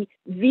on the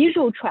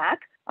visual track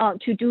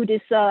to do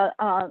this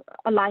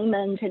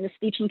alignment and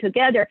stitching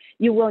together,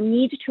 you will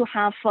need to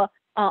have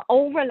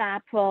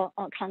overlap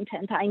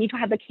content. I need to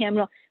have the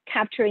camera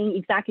capturing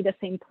exactly the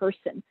same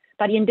person.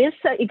 But in this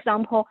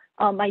example,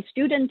 my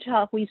student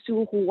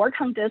who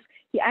worked on this,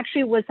 he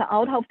actually was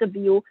out of the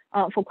view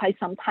for quite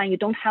some time. You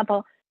don't have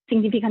a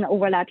significant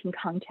overlapping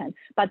content.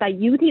 But by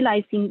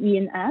utilizing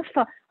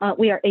ENF,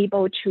 we are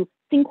able to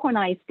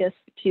synchronize this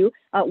to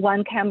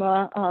one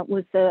camera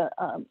was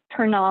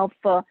turned on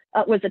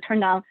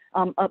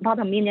about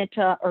a minute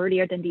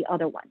earlier than the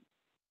other one.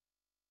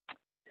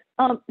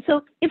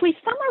 So if we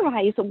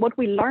summarize what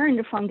we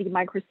learned from the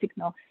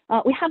microsignal,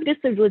 we have this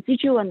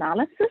residual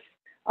analysis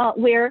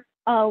where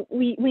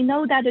we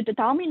know that the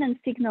dominant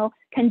signal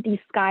can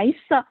disguise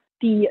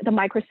the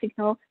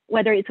microsignal,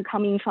 whether it's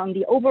coming from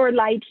the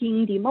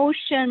overlighting, the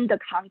motion, the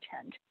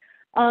content.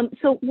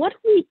 So what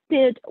we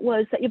did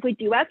was if we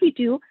directly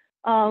do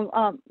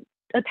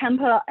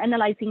attempt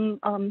analyzing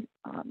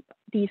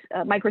these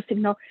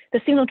microsignal,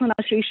 the signal to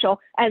noise ratio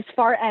as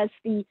far as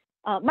the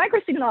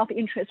microsignal of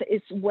interest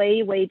is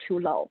way, way too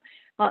low.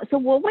 So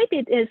what we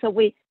did is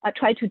we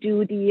try to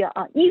do the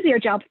easier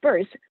job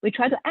first. We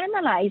try to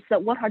analyze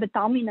what are the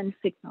dominant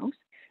signals,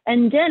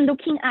 and then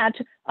looking at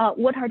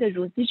what are the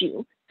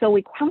residual. So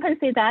we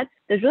compensate that.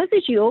 The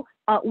residual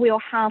will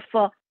have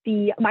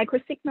the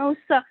microsignals,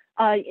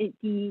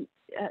 the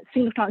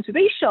signal to noise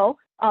ratio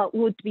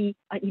would be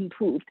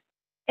improved.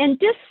 And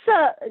this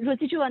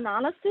residual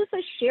analysis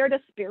shared the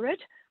spirit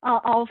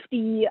of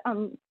the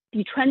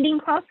detrending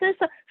process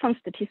from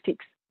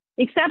statistics.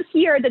 Except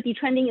here, the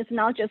detrending is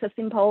not just a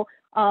simple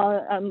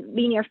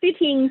linear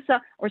fittings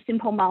or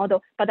simple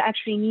model, but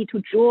actually need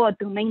to draw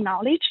domain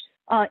knowledge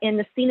and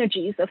the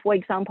synergies, for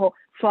example,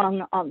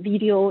 from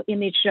video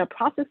image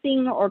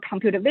processing or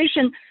computer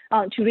vision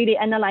to really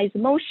analyze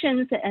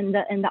motions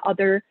and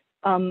other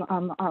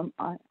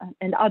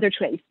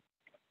traits.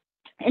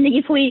 And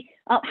if we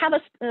have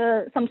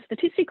some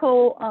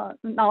statistical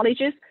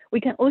knowledges,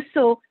 we can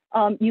also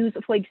use,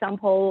 for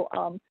example,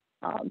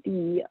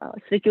 the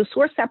statistical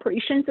source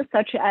separations,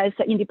 such as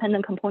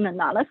independent component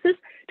analysis,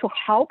 to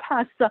help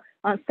us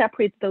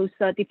separate those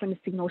different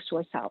signal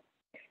sources out.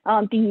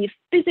 The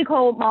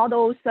physical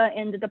models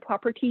and the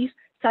properties,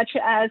 such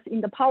as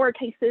in the power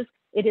cases,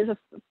 it is a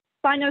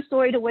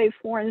sinusoid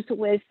waveforms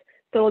with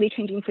slowly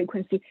changing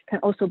frequency, can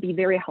also be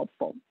very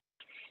helpful.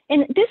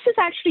 And this is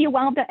actually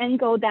one of the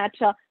angles that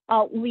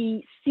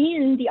we see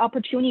in the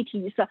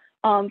opportunities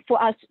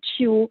for us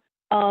to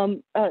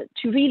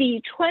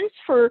really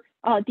transfer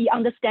the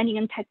understanding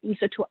and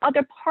techniques to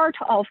other part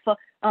of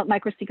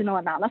microsignal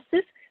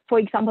analysis. For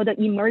example, the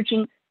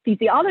emerging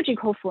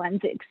physiological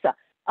forensics,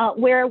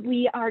 where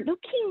we are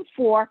looking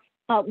for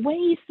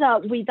ways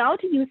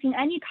without using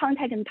any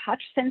contact and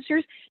touch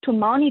sensors to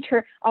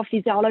monitor our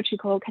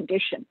physiological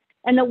condition.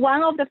 And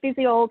one of the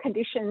physical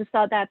conditions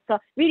that's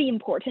really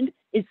important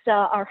is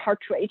our heart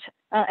rate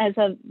as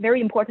a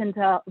very important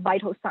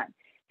vital sign.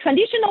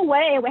 Traditional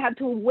way, we have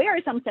to wear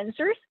some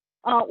sensors,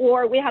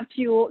 or we have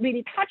to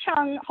really touch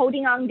on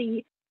holding on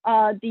the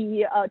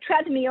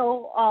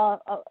treadmill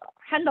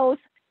handles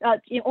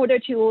in order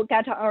to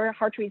get our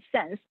heart rate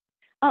sense.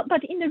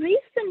 But in the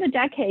recent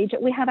decade,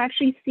 we have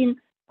actually seen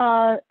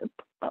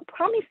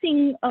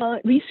promising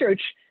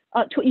research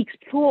to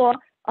explore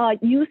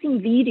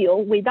using video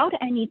without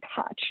any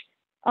touch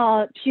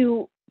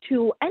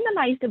to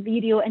analyze the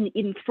video and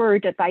infer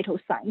the vital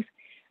signs.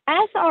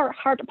 As our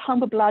heart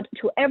pump blood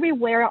to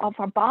everywhere of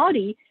our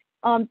body,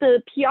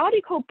 the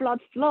periodical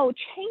blood flow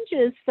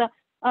changes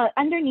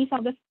underneath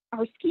of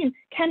our skin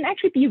can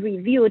actually be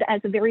reviewed as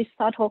very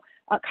subtle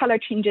color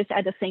changes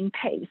at the same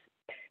pace.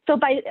 So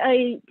by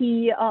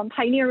the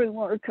pioneering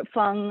work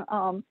from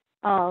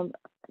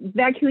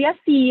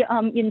VACUSC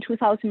in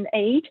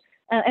 2008,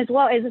 as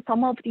well as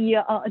some of the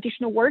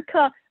additional work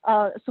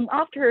soon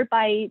after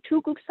by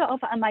two groups of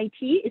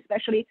MIT,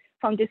 especially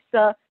from this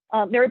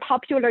very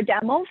popular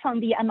demo from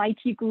the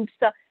MIT groups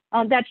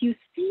that you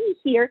see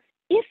here.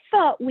 If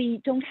we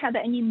don't have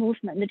any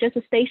movement, just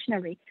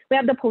stationary, we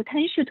have the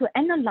potential to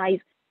analyze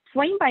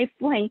frame by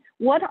frame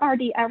what are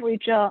the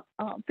average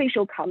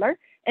facial color,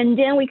 and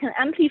then we can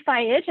amplify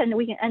it and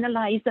we can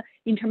analyze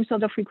in terms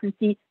of the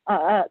frequency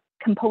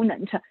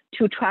component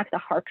to track the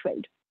heart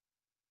rate.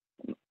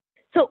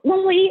 So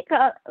when we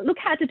look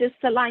at this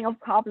line of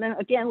problem,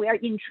 again, we are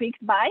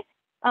intrigued by,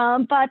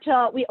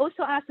 but we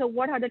also ask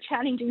what are the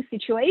challenging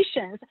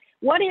situations?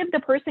 What if the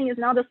person is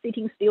not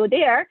sitting still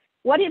there?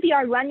 What if you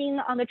are running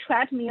on the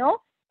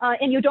treadmill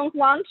and you don't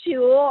want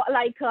to,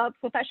 like a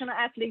professional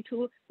athlete,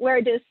 to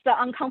wear this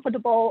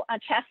uncomfortable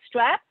chest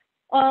strap?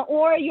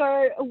 Or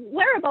your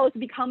wearables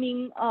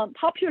becoming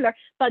popular,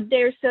 but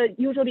there's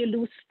usually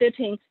loose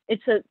fitting.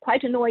 It's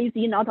quite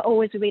noisy, not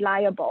always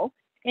reliable.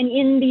 And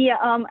in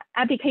the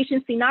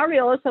application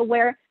scenarios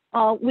where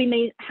we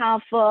may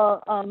have,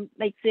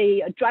 like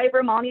say, a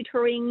driver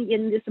monitoring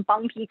in this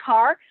bumpy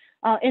car,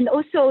 and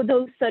also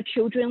those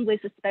children with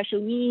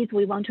special needs,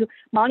 we want to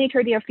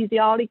monitor their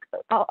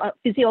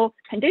physical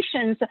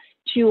conditions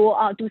to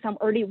do some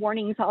early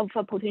warnings of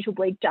potential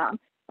breakdown,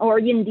 or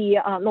in the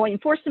law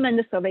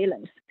enforcement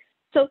surveillance.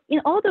 So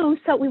in all those,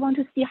 we want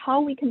to see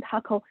how we can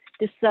tackle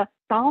this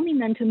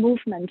dominant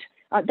movement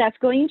that's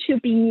going to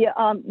be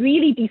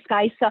really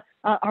disguise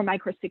our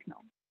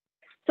microsignal.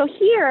 So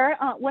here,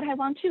 what I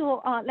want to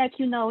let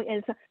you know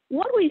is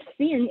what we've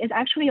seen is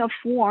actually a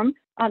form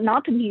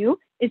not new.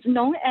 It's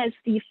known as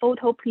the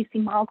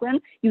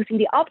photoplethysmograph, using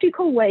the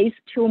optical waves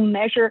to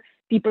measure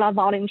the blood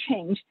volume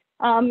change.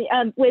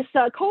 With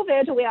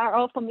COVID, we are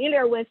all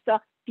familiar with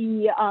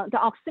the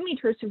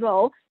oximeter's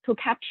role to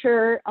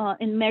capture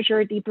and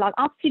measure the blood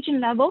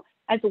oxygen level,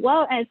 as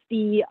well as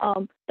the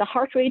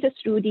heart rate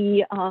through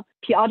the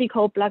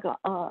periodical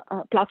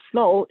blood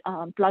flow,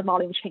 blood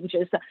volume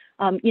changes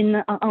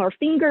in our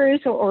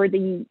fingers or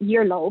the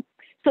earlobe.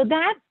 So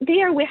that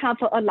there we have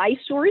a light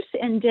source,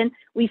 and then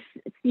we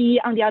see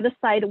on the other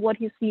side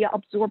what is the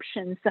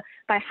absorptions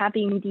by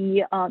having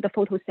the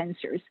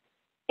photosensors.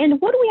 And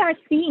what we are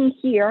seeing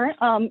here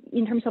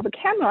in terms of a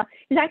camera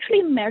is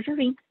actually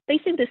measuring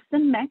basically the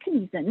same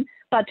mechanism,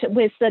 but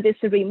with this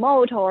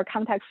remote or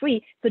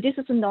contact-free. So this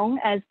is known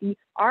as the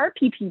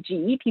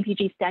RPPG,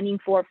 PPG standing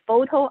for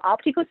photo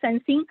optical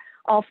sensing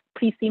of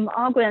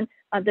plethysmograph,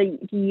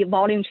 the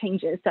volume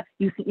changes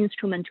using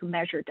instrument to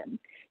measure them.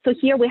 So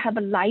here we have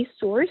a light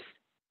source,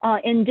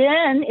 and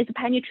then it's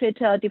penetrate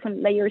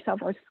different layers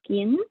of our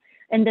skin,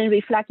 and then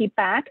reflect it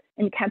back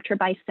and captured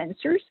by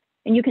sensors.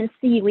 And you can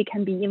see we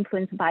can be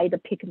influenced by the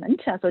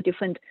pigment. So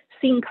different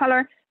skin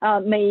color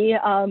may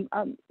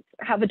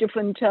have a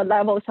different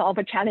levels of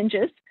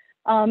challenges.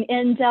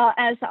 And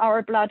as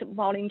our blood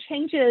volume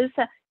changes,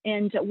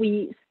 and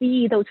we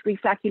see those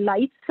reflected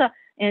lights,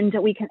 and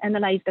we can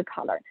analyze the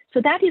color. So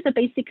that is a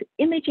basic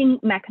imaging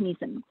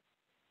mechanism.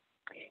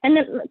 And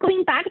then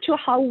going back to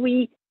how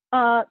we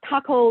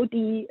tackle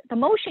the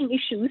motion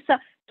issues,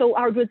 so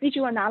our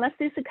residual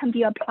analysis can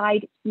be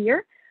applied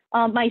here.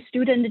 My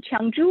student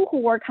Qiang Zhu, who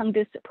worked on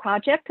this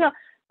project,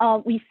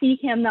 we see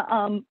him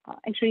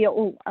actually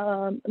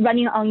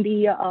running on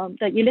the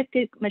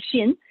elliptic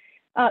machine.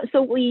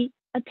 So we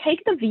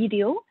take the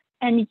video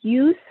and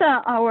use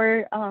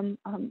our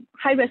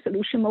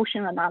high-resolution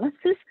motion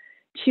analysis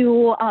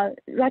to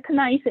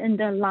recognize and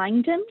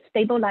align them,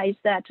 stabilize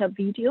that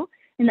video,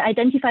 and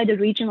identify the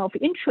region of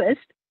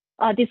interest.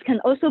 This can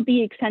also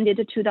be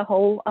extended to the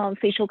whole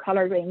facial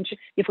color range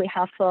if we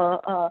have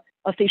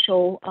a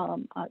facial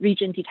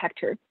region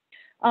detector.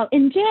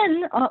 And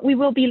then we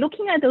will be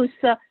looking at those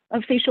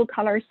facial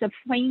colors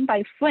frame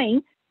by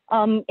frame,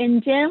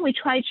 and then we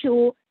try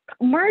to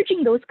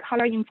merging those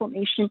color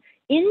information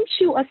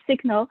into a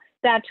signal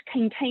that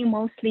contain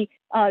mostly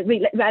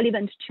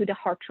relevant to the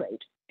heart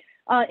rate.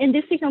 And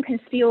this signal can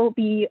still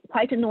be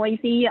quite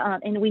noisy,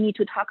 and we need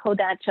to tackle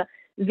that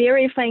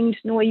very faint,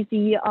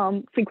 noisy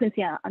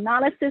frequency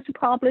analysis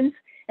problems.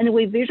 And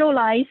we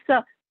visualize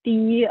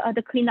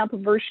the cleanup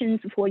versions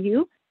for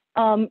you.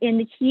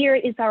 And here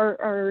is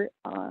our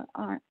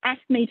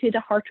estimated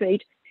heart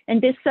rate.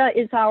 And this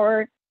is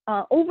our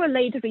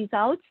overlaid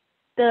results.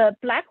 The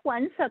black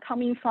ones are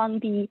coming from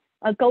the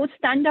gold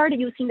standard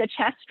using the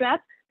chest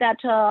strap that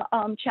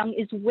Chang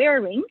is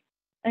wearing.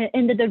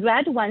 And the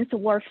red ones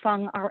were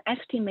from our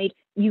estimate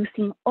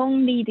using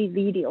only the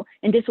video.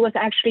 And this was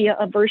actually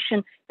a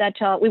version that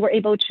we were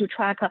able to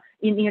track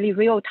in nearly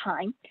real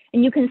time.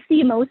 And you can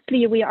see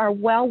mostly we are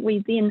well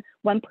within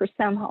 1%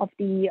 of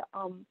the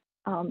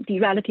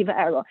relative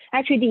error.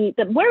 Actually,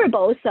 the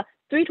variables,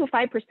 3 to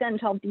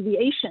 5% of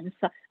deviations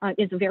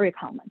is very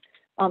common.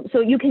 So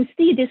you can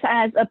see this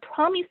as a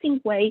promising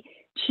way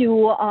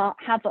to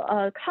have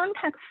a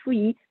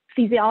contact-free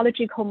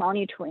physiological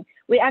monitoring.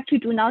 We actually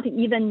do not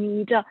even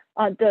need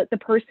the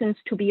persons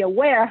to be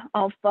aware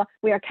of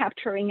we are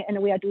capturing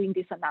and we are doing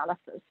this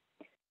analysis.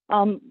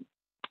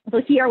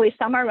 So here we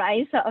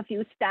summarize a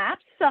few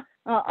steps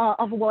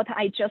of what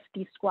I just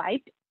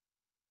described.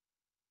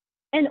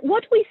 And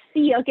what we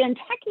see, again,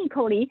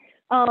 technically,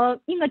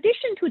 in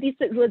addition to this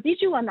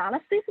residual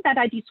analysis that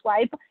I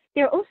described,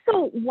 there are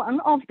also one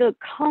of the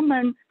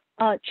common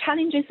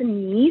challenges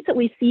and needs that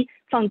we see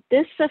from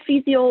this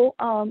physio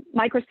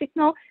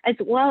microsignal, as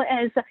well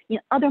as in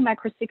other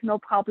microsignal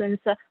problems,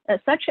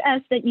 such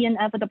as the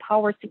ENF, the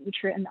power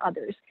signature, and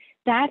others.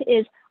 That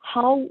is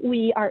how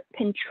we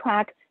can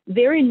track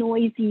very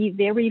noisy,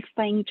 very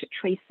faint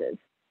traces.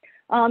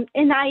 And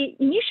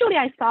initially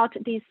I thought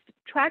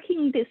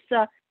tracking this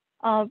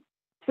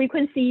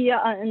frequency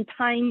and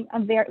time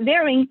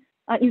varying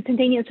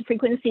instantaneous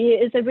frequency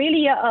is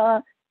really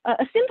a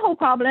simple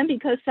problem,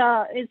 because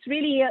it's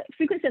really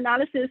frequency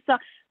analysis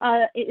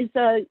is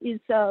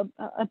a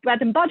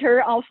bread and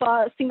butter of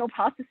signal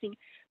processing.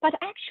 But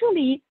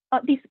actually,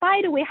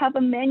 despite we have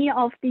many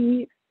of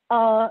the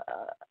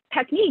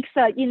techniques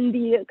in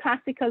the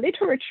classical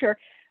literature,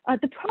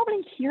 the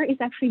problem here is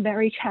actually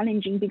very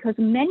challenging, because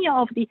many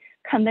of the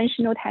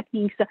conventional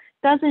techniques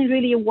doesn't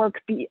really work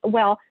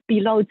well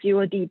below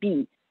 0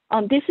 dB.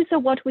 This is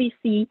what we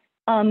see.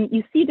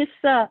 You see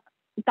this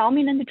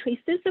dominant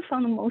traces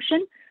from the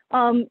motion.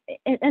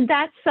 And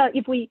that's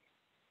if we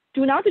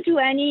do not do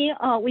any,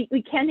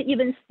 we can't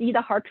even see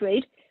the heart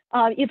rate.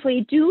 If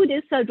we do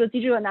this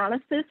residual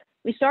analysis,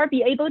 we start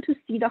be able to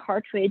see the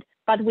heart rate,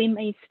 but we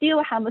may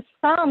still have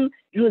some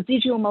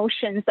residual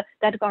motions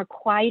that are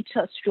quite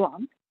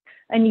strong.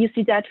 And you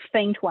see that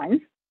faint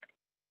ones.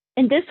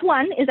 And this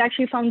one is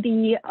actually from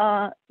the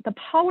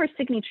power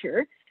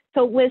signature.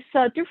 So with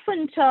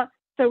different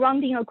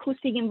surrounding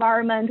acoustic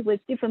environment,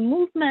 with different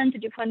movement,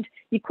 different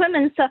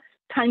equipment,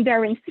 time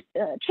varying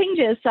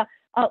changes,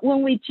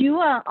 when we do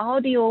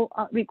audio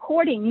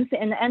recordings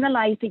and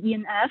analyze the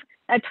ENF,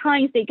 at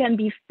times they can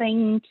be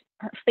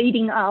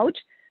fading out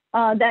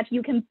that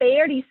you can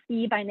barely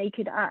see by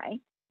naked eye.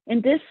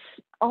 And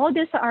all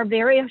this are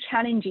very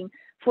challenging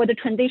for the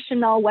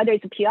traditional, whether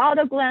it's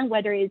P-audiogram,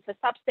 whether it's a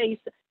subspace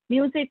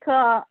music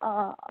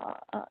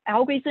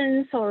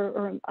algorithms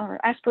or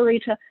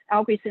aspirator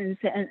algorithms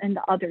and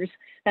others.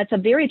 That's a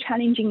very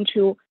challenging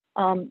to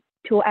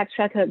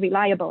extract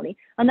reliably.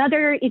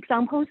 Another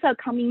examples are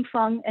coming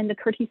from, and the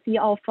courtesy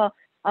of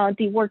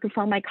the work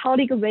from my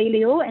colleague Ray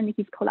Liu and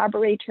his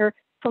collaborator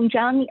Feng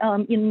Zhang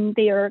in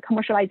their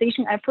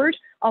commercialization effort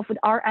of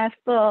RF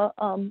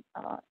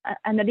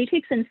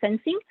analytics and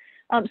sensing.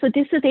 So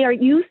they are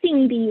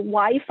using the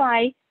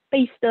Wi-Fi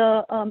based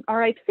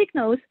RF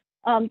signals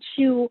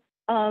to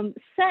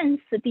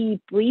sense the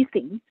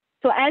breathing.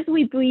 So as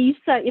we breathe,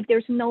 if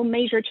there's no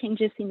major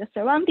changes in the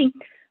surrounding,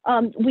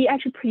 we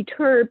actually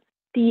perturb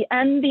the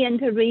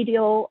ambient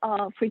radio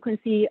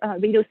frequency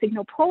radio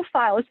signal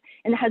profiles,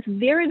 and has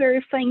very,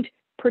 very faint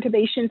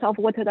perturbations of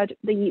what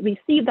they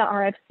receive the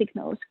RF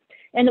signals.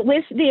 And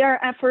with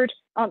their effort,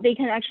 they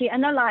can actually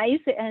analyze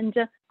and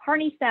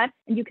harness that,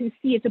 and you can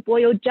see it's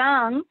boiled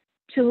down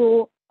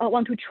to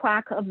want to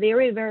track a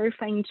very, very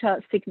faint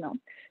signal.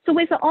 So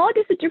with all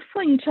these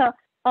different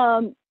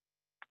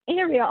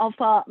area of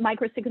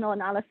microsignal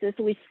analysis,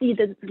 we see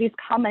this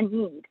common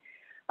need.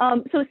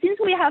 So since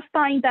we have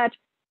found that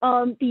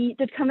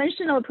the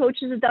conventional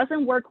approaches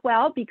doesn't work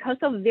well because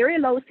of very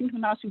low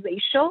synchronous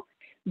ratio,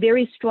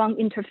 very strong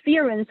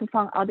interference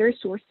from other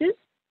sources.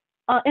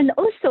 And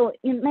also,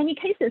 in many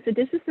cases,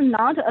 this is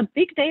not a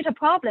big data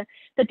problem.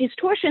 The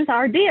distortions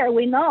are there,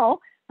 we know,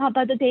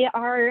 but they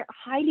are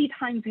highly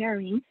time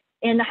varying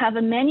and have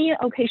many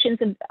occasions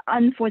of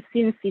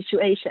unforeseen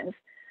situations.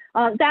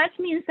 That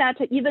means that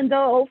even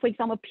though, for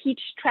example,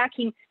 pitch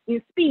tracking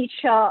in speech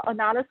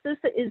analysis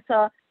is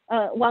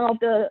one of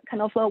the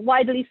kind of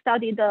widely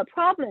studied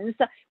problems,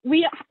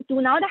 we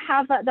do not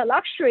have the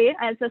luxury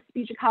as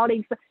speech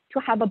colleagues to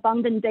have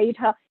abundant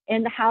data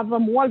and have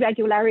more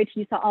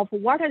regularities of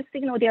what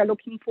signal they are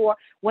looking for,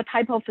 what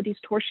type of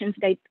distortions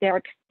they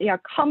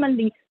are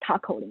commonly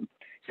tackling.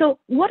 So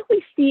what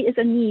we see is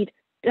a need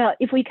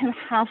if we can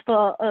have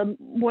a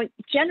more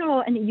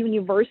general and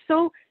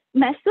universal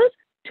method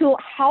to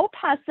help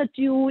us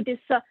do this,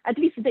 at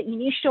least the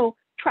initial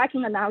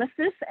tracking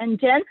analysis, and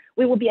then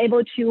we will be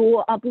able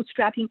to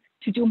bootstrapping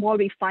to do more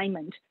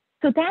refinement.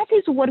 So that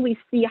is what we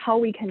see how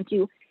we can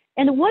do.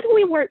 And what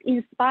we were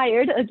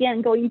inspired,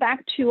 again, going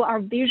back to our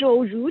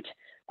visual route,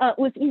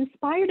 was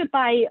inspired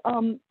by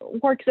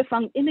works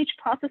from image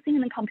processing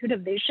and computer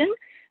vision,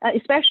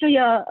 especially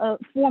a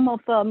form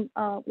of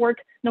work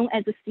known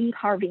as scene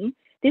carving.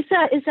 This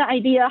is the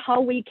idea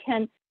how we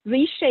can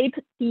reshape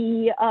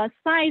the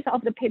size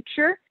of the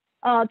picture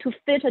to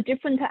fit a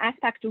different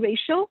aspect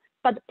ratio,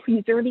 but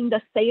preserving the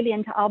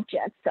salient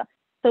objects.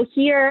 So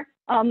here,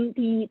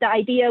 the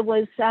idea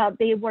was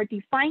they were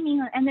defining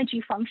an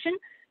energy function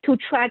to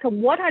track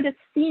what are the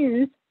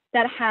scenes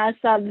that has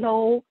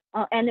low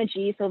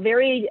energy, so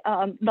very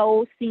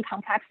low scene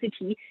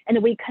complexity,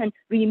 and we can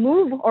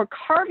remove or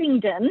carving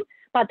them,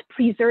 but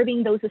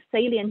preserving those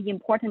salient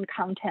important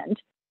content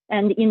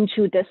and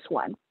into this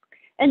one.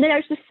 And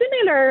there's a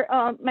similar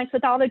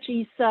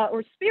methodologies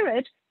or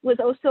spirit was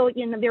also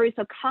in various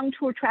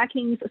contour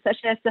trackings,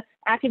 such as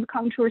active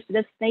contours,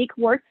 the snake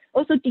work,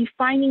 also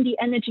defining the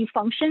energy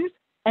functions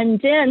and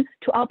then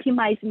to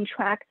optimize and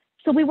track.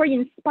 So we were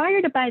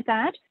inspired by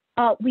that.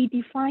 We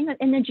define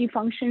energy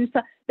functions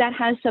that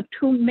has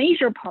two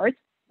major parts.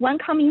 One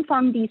coming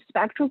from the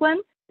spectral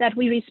one, that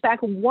we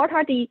respect what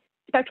are the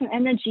spectral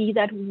energy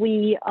that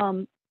we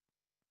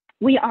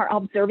are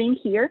observing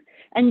here.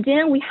 And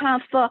then we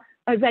have a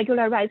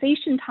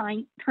regularization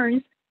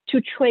terms to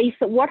trace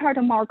what are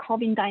the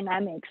Markovian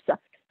dynamics.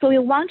 So we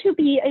want to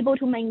be able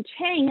to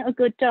maintain a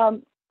good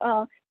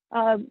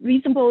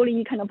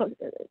reasonably kind of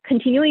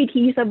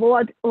continuities,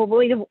 avoid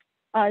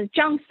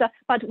jumps,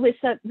 but with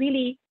a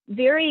really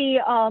very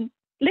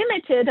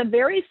limited, a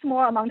very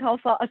small amount of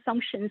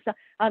assumptions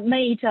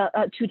made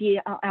to the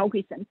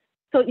algorithm.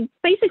 So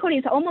basically,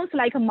 it's almost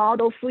like a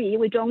model free.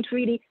 We don't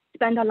really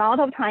spend a lot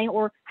of time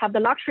or have the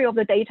luxury of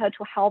the data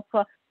to help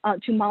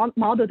to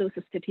model those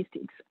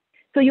statistics.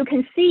 So you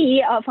can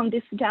see from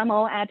this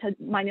demo at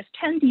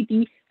 -10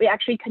 dB, we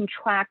actually can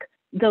track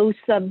those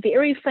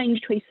very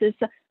faint traces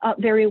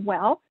very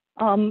well.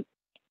 And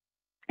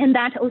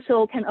that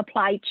also can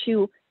apply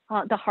to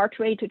the heart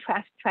rate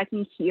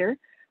tracking here.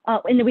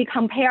 And we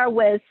compare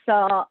with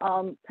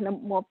kind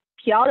of more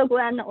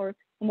puritogram or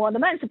more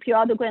advanced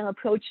puritogram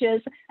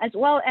approaches, as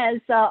well as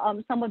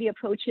some of the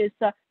approaches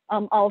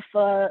of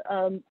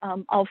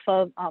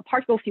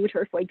particle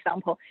filter, for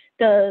example.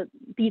 The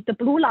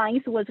blue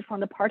lines was from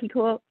the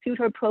particle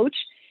filter approach.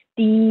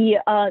 This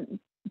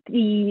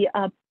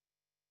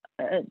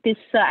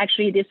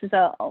is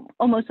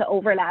almost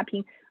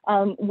overlapping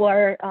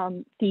where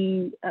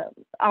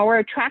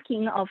our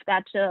tracking of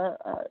that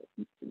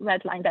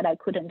red line that I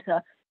couldn't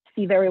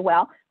see very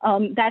well.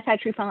 That's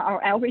actually from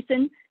our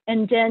algorithm,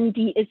 and then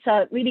it's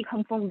really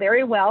conformed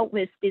very well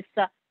with this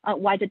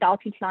white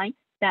dotted line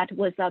that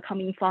was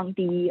coming from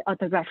the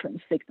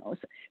reference signals.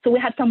 So we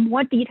have some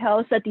more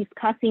details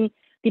discussing,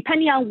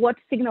 depending on what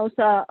signals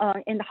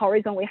in the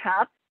horizon we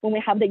have. When we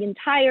have the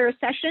entire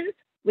sessions,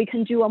 we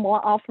can do a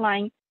more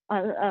offline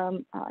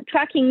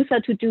tracking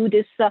to do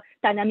this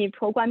dynamic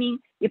programming.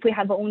 If we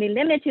have only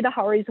limited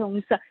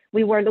horizons,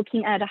 we were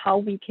looking at how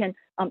we can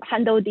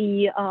handle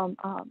the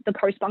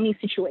corresponding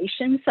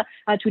situations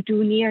to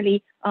do near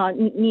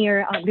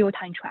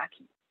real-time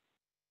tracking.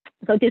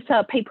 So this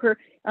paper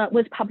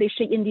was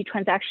published in the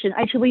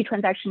IEEE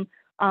transaction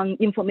on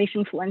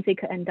information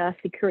forensic and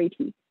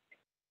security.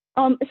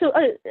 So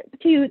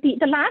to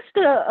the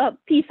last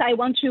piece I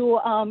want to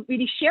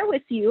really share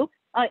with you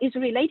is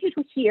related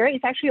to here.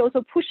 It's actually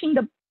also pushing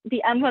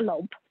the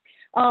envelope.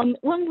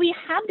 When we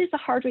have this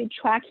heart rate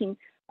tracking,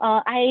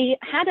 I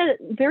had a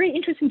very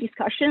interesting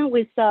discussion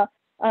with a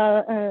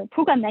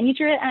program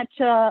manager at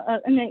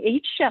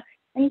NIH,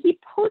 and he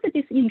posed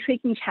this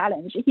intriguing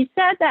challenge. He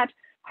said that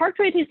heart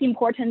rate is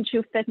important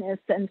to fitness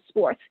and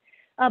sports,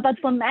 but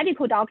for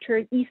medical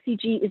doctor,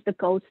 ECG is the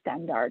gold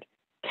standard.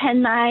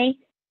 Can I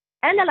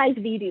analyze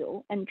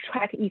video and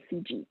track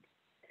ECG?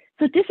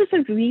 So this is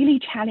a really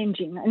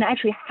challenging and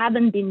actually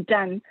haven't been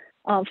done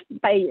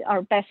by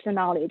our best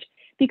knowledge,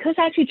 because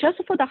actually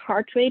just for the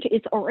heart rate,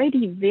 it's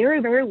already very,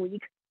 very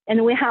weak.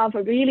 And we have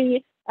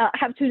really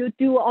have to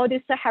do all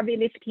this heavy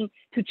lifting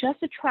to just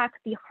track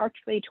the heart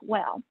rate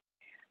well.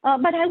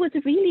 but I was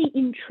really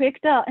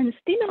intrigued and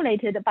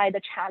stimulated by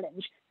the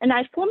challenge. And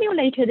I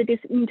formulated these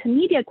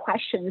intermediate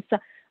questions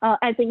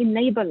as an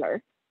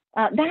enabler.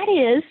 That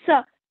is,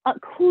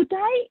 could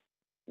I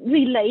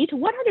relate,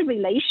 what are the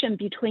relation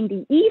between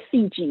the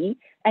ECG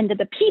and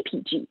the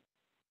PPG?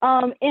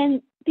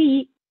 And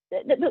the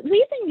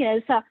reason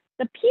is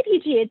the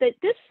PPG,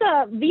 this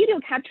video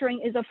capturing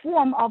is a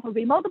form of a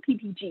remote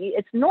PPG.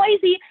 It's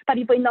noisy, but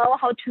if we know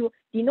how to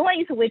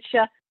denoise, which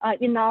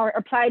in our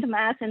applied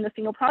math and the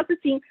signal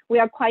processing, we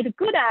are quite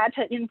good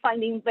at in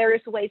finding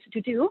various ways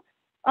to do.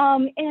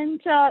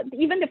 And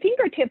even the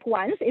fingertip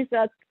ones is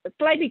a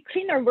slightly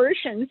cleaner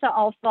versions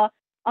of the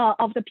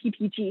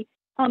PPG.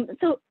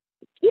 So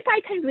if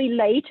I can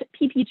relate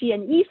PPG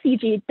and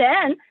ECG,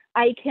 then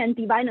I can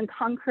divide and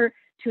conquer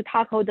to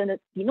tackle the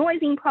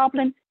denoising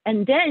problem,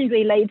 and then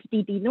relate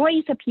the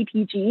denoised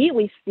PPG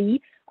we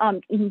see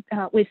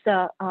with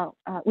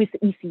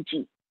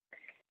ECG.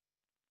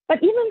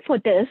 But even for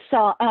this,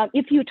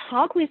 if you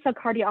talk with a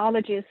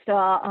cardiologist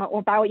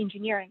or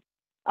bioengineering,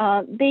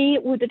 they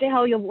would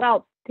tell you,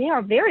 well, they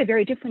are very,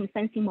 very different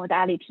sensing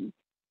modalities.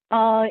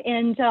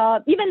 And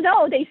even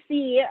though they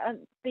see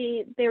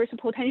there is a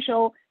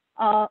potential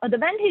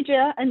advantage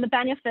and the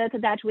benefit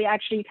that we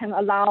actually can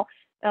allow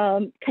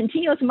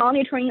continuous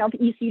monitoring of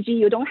ECG,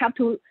 you don't have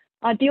to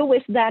deal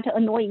with that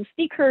annoying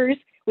stickers.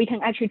 We can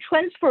actually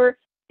transfer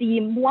the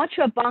much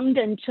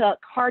abundant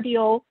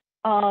cardio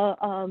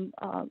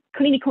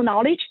clinical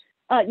knowledge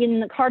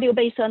in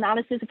cardio-based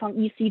analysis from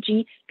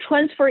ECG,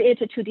 transfer it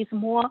to this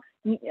more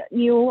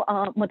new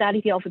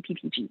modality of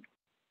PPG.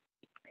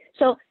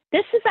 So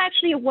this is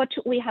actually what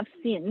we have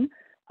seen,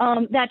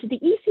 that the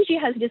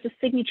ECG has this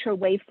signature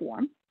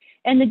waveform,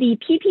 and the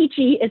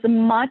PPG is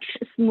much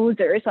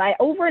smoother. So I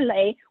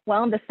overlay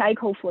one of the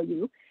cycle for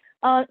you.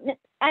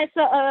 As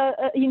an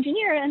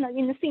engineer and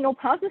in the signal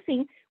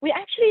processing, we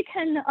actually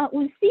can,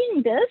 when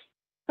seeing this,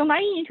 so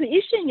my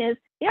intuition is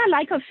they are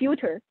like a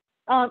filter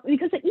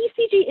because the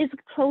ECG is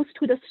close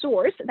to the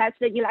source, that's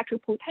the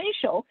electric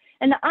potential.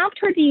 And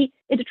after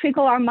it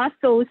trickle our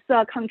muscles,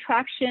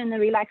 contraction and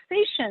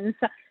relaxations,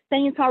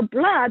 then it's our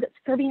blood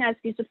serving as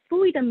this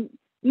fluid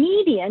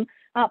median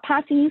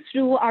passing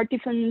through our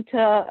different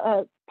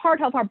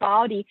part of our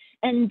body,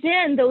 and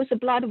then those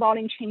blood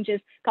volume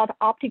changes got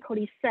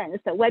optically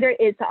sensed, whether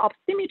it's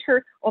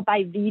oximeter or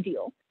by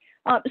video.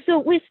 So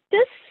with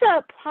this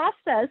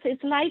process,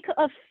 it's like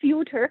a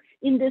filter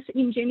in this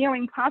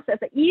engineering process,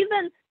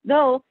 even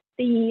though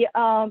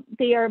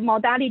their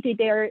modality,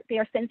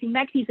 their sensing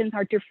mechanisms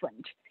are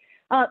different.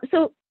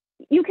 So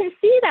you can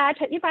see that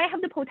if I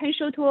have the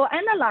potential to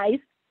analyze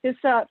this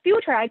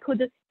filter, I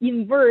could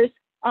inverse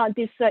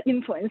this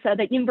influence,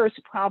 the inverse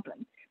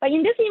problem. But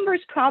in this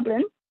inverse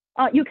problem,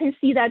 you can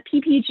see that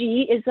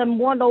PPG is a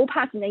more low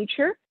pass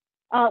nature.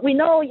 We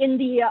know in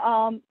the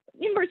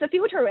inverse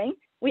filtering,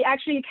 we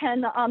actually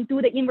can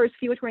do the inverse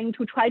filtering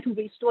to try to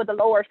restore the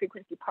lower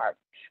frequency part.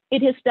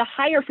 It is the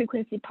higher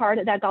frequency part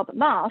that got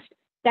lost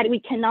that we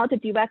cannot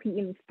directly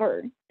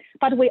infer.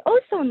 But we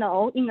also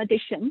know, in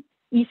addition,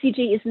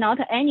 ECG is not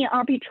any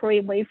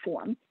arbitrary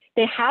waveform.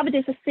 They have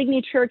this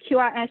signature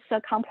QRS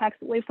complex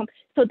waveform.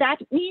 So that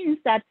means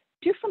that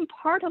different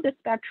parts of the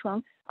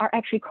spectrum are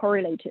actually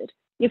correlated.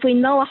 If we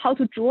know how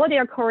to draw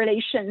their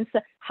correlations,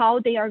 how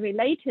they are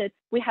related,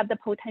 we have the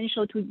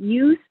potential to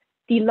use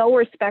the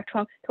lower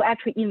spectrum to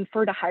actually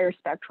infer the higher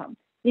spectrum.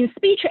 In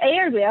speech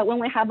area, when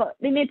we have a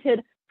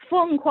limited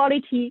phone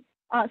quality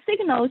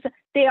signals,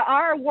 there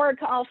are work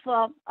of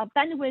a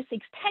bandwidth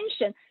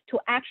extension to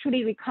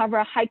actually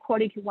recover high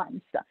quality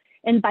ones.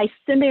 And by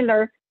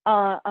similar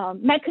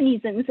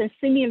mechanisms and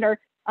similar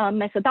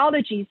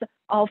methodologies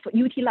of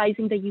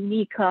utilizing the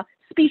unique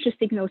speech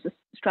signals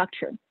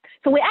structure.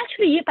 So we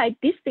actually, by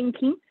this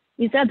thinking,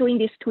 instead of doing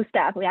this two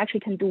steps, we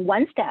actually can do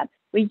one step.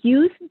 We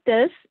use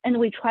this and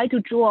we try to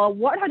draw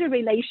what are the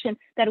relations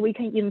that we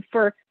can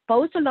infer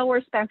both the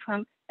lower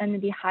spectrum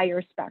and the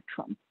higher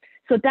spectrum.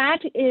 So that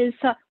is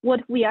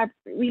what we are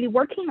really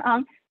working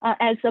on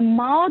as a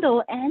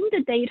model and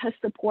the data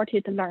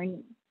supported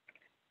learning.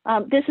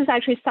 This is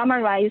actually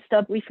summarized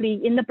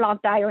briefly in the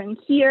block diagram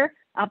here.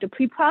 After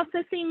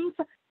pre-processing,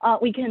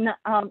 we can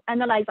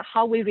analyze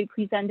how we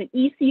represent the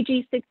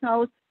ECG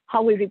signals,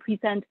 how we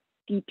represent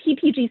the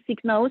PPG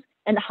signals,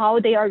 and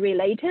how they are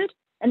related.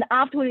 And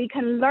after we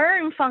can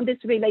learn from this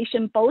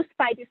relation, both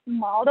by this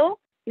model,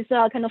 this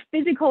kind of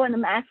physical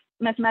and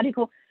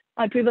mathematical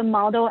driven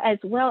model, as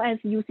well as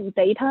using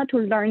data to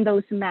learn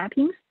those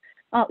mappings,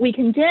 we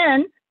can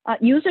then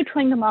use a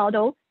trained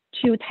model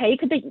to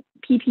take the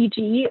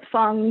PPG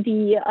from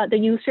the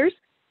users,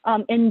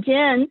 and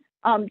then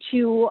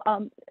to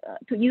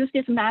use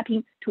this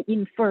mapping to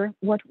infer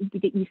what would be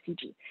the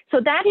ECG. So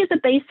that is the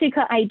basic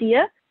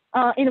idea.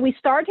 And we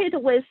started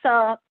with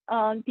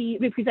the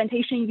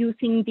representation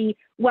using the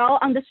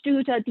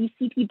well-understood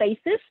DCT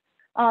basis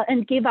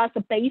and give us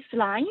a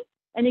baseline.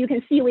 And you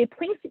can see we're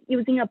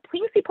using a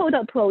principled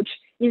approach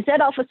instead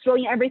of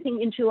throwing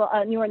everything into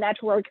a neural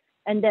network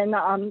and then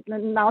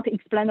not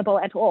explainable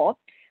at all.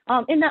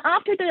 And then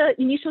after the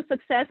initial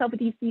success of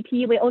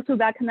DCT, we also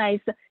recognize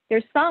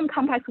there's some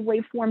complex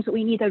waveforms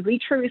we need a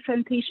richer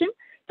representation.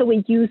 So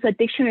we use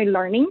dictionary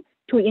learning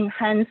to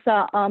enhance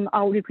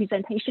our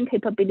representation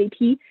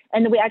capability.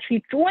 And we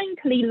actually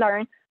jointly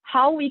learn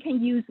how we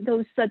can use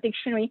those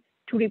dictionary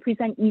to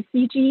represent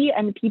ECG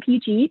and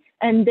PPG,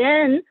 and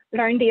then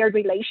learn their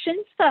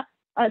relations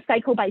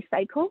cycle by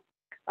cycle.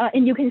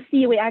 And you can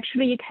see we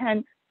actually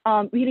can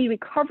really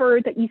recover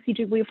the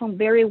ECG waveform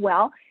very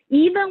well,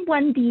 even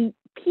when the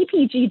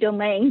PPG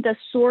domain, the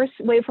source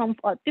waveform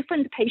for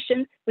different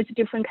patients with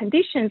different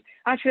conditions,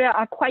 actually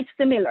are quite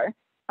similar,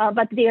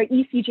 but their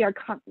ECG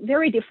are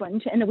very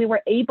different, and we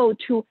were able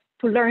to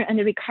learn and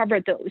recover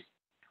those.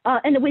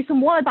 And with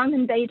more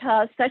abundant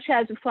data, such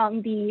as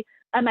from the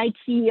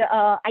MIT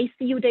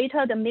ICU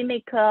data, the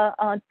MIMIC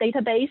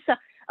database,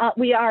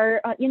 we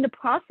are in the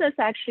process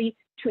actually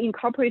to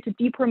incorporate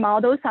deeper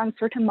models on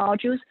certain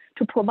modules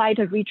to provide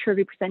a richer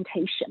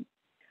representation.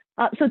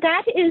 So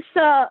that is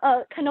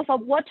kind of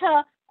what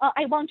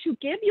I want to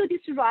give you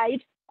this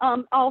ride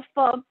of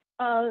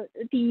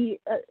the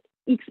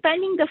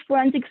expanding the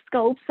forensic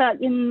scopes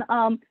in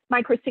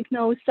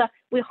microsignals.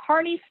 We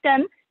harness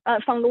them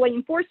from law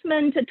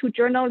enforcement to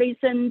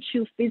journalism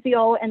to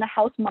physio and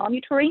health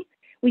monitoring.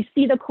 We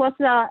see the cross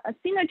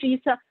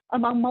synergies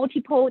among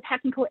multiple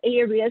technical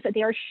areas.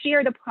 They are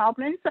shared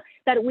problems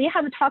that we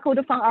have tackled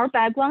from our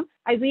background.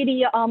 I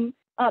really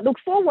look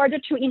forward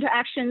to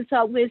interactions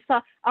with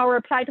our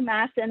applied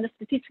math and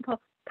statistical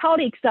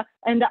colleagues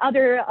and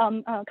other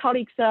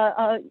colleagues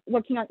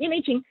working on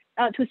imaging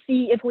to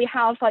see if we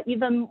have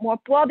even more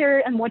broader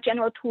and more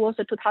general tools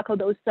to tackle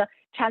those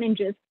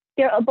challenges.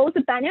 There are both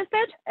the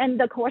benefit and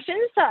the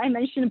cautions. I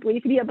mentioned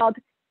briefly about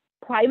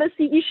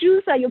privacy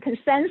issues. You can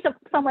sense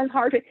someone's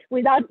heart rate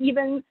without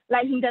even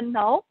letting them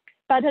know.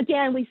 But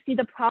again, we see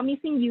the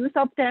promising use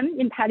of them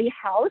in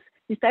telehealth,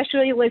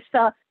 especially with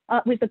the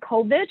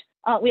COVID.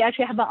 We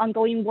actually have an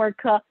ongoing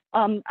work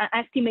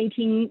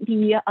estimating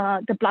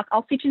the blood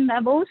oxygen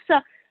levels.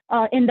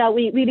 And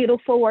we really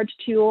look forward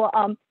to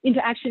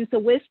interactions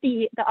with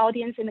the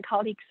audience and the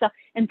colleagues.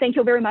 And thank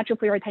you very much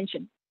for your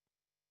attention.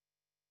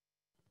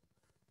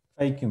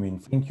 Thank you, Min.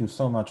 Thank you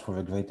so much for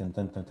a great and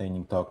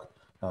entertaining talk.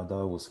 That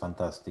was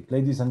fantastic.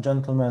 Ladies and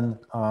gentlemen,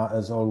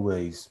 as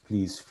always,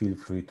 please feel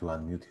free to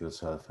unmute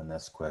yourself and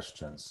ask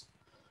questions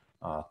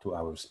to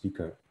our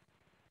speaker.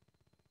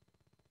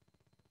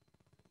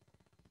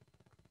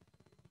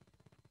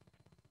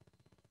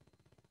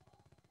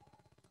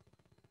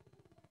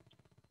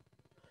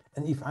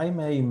 And if I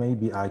may,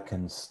 maybe I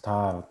can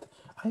start.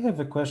 I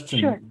have a question,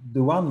 Sure.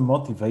 The one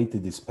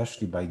motivated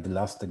especially by the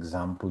last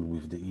example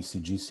with the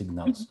ECG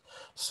signals.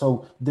 Mm-hmm.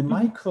 So the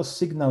micro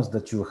signals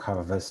that you're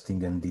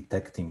harvesting and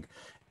detecting,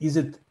 is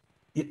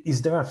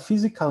there a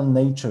physical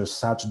nature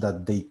such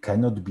that they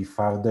cannot be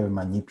further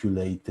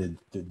manipulated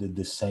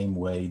the same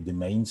way the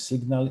main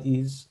signal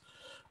is?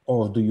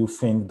 Or do you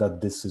think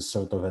that this is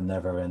sort of a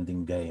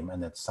never-ending game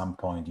and at some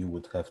point you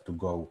would have to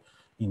go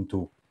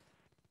into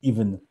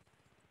even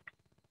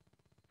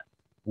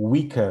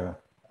weaker,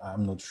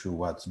 I'm not sure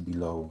what's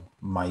below,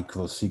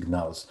 micro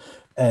signals?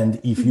 And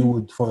if you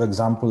would, for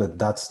example, at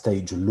that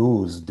stage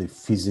lose the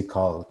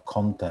physical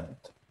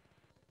content,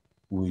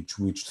 which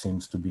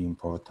seems to be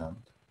important.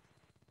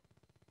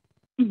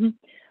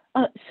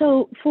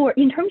 So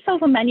in terms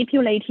of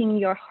manipulating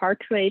your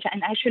heart rate,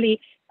 and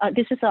actually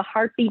this is a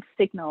heartbeat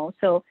signal.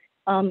 So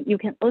you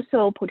can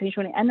also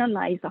potentially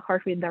analyze the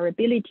heart rate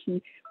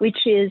variability,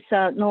 which is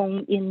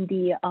known in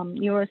the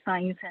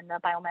neuroscience and the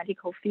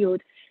biomedical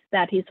field,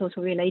 that is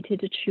also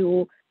related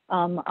to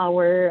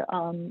our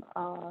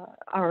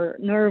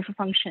nerve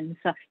functions,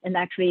 and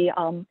actually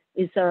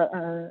is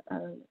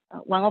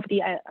one of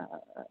the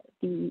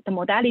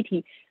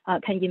modality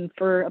can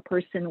infer a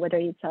person whether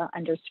it's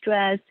under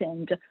stress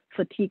and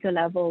fatigue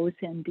levels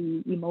and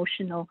the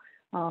emotional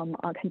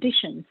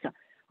conditions.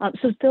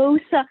 So those,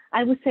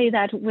 I would say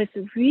that with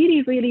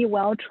really, really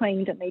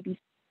well-trained, maybe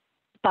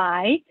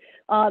spy,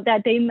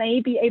 that they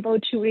may be able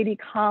to really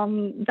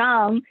calm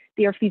down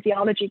their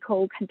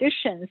physiological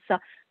conditions.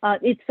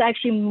 It's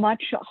actually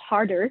much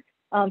harder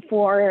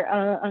for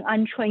an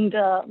untrained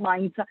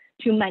mind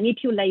to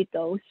manipulate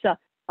those. So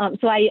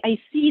I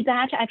see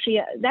that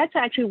that's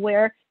actually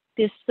where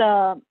this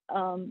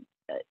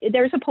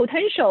there's a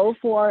potential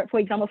for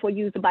example, for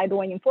use by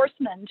law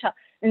enforcement,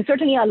 and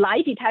certainly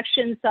lie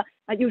detections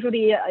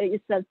usually is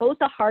both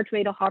the heart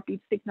rate or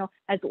heartbeat signal,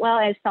 as well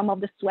as some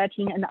of the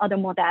sweating and other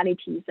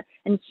modalities.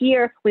 And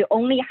here we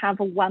only have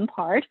one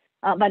part,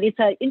 but it's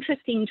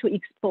interesting to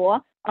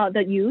explore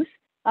the use.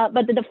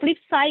 But the flip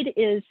side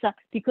is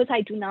because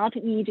I do not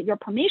need your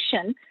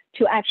permission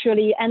to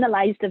actually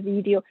analyze the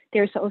video,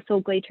 there's also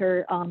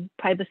greater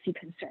privacy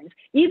concerns.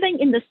 Even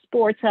in the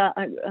sports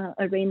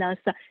arenas,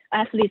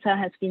 athletes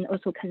has been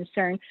also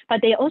concerned,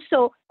 but they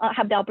also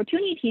have the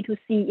opportunity to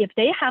see if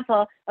they have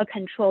a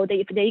control,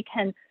 if they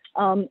can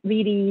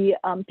really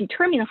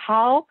determine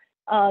how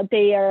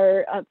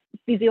their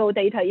physio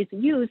data is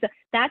used,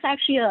 that's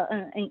actually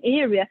an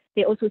area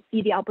they also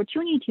see the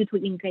opportunity to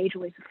engage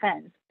with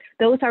fans.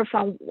 Those are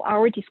from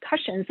our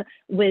discussions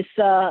with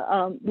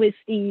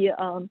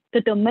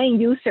the domain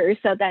users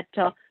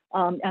that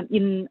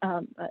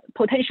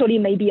potentially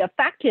may be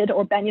affected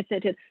or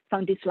benefited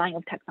from this line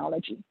of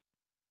technology.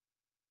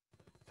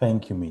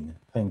 Thank you, Min.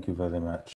 Thank you very much.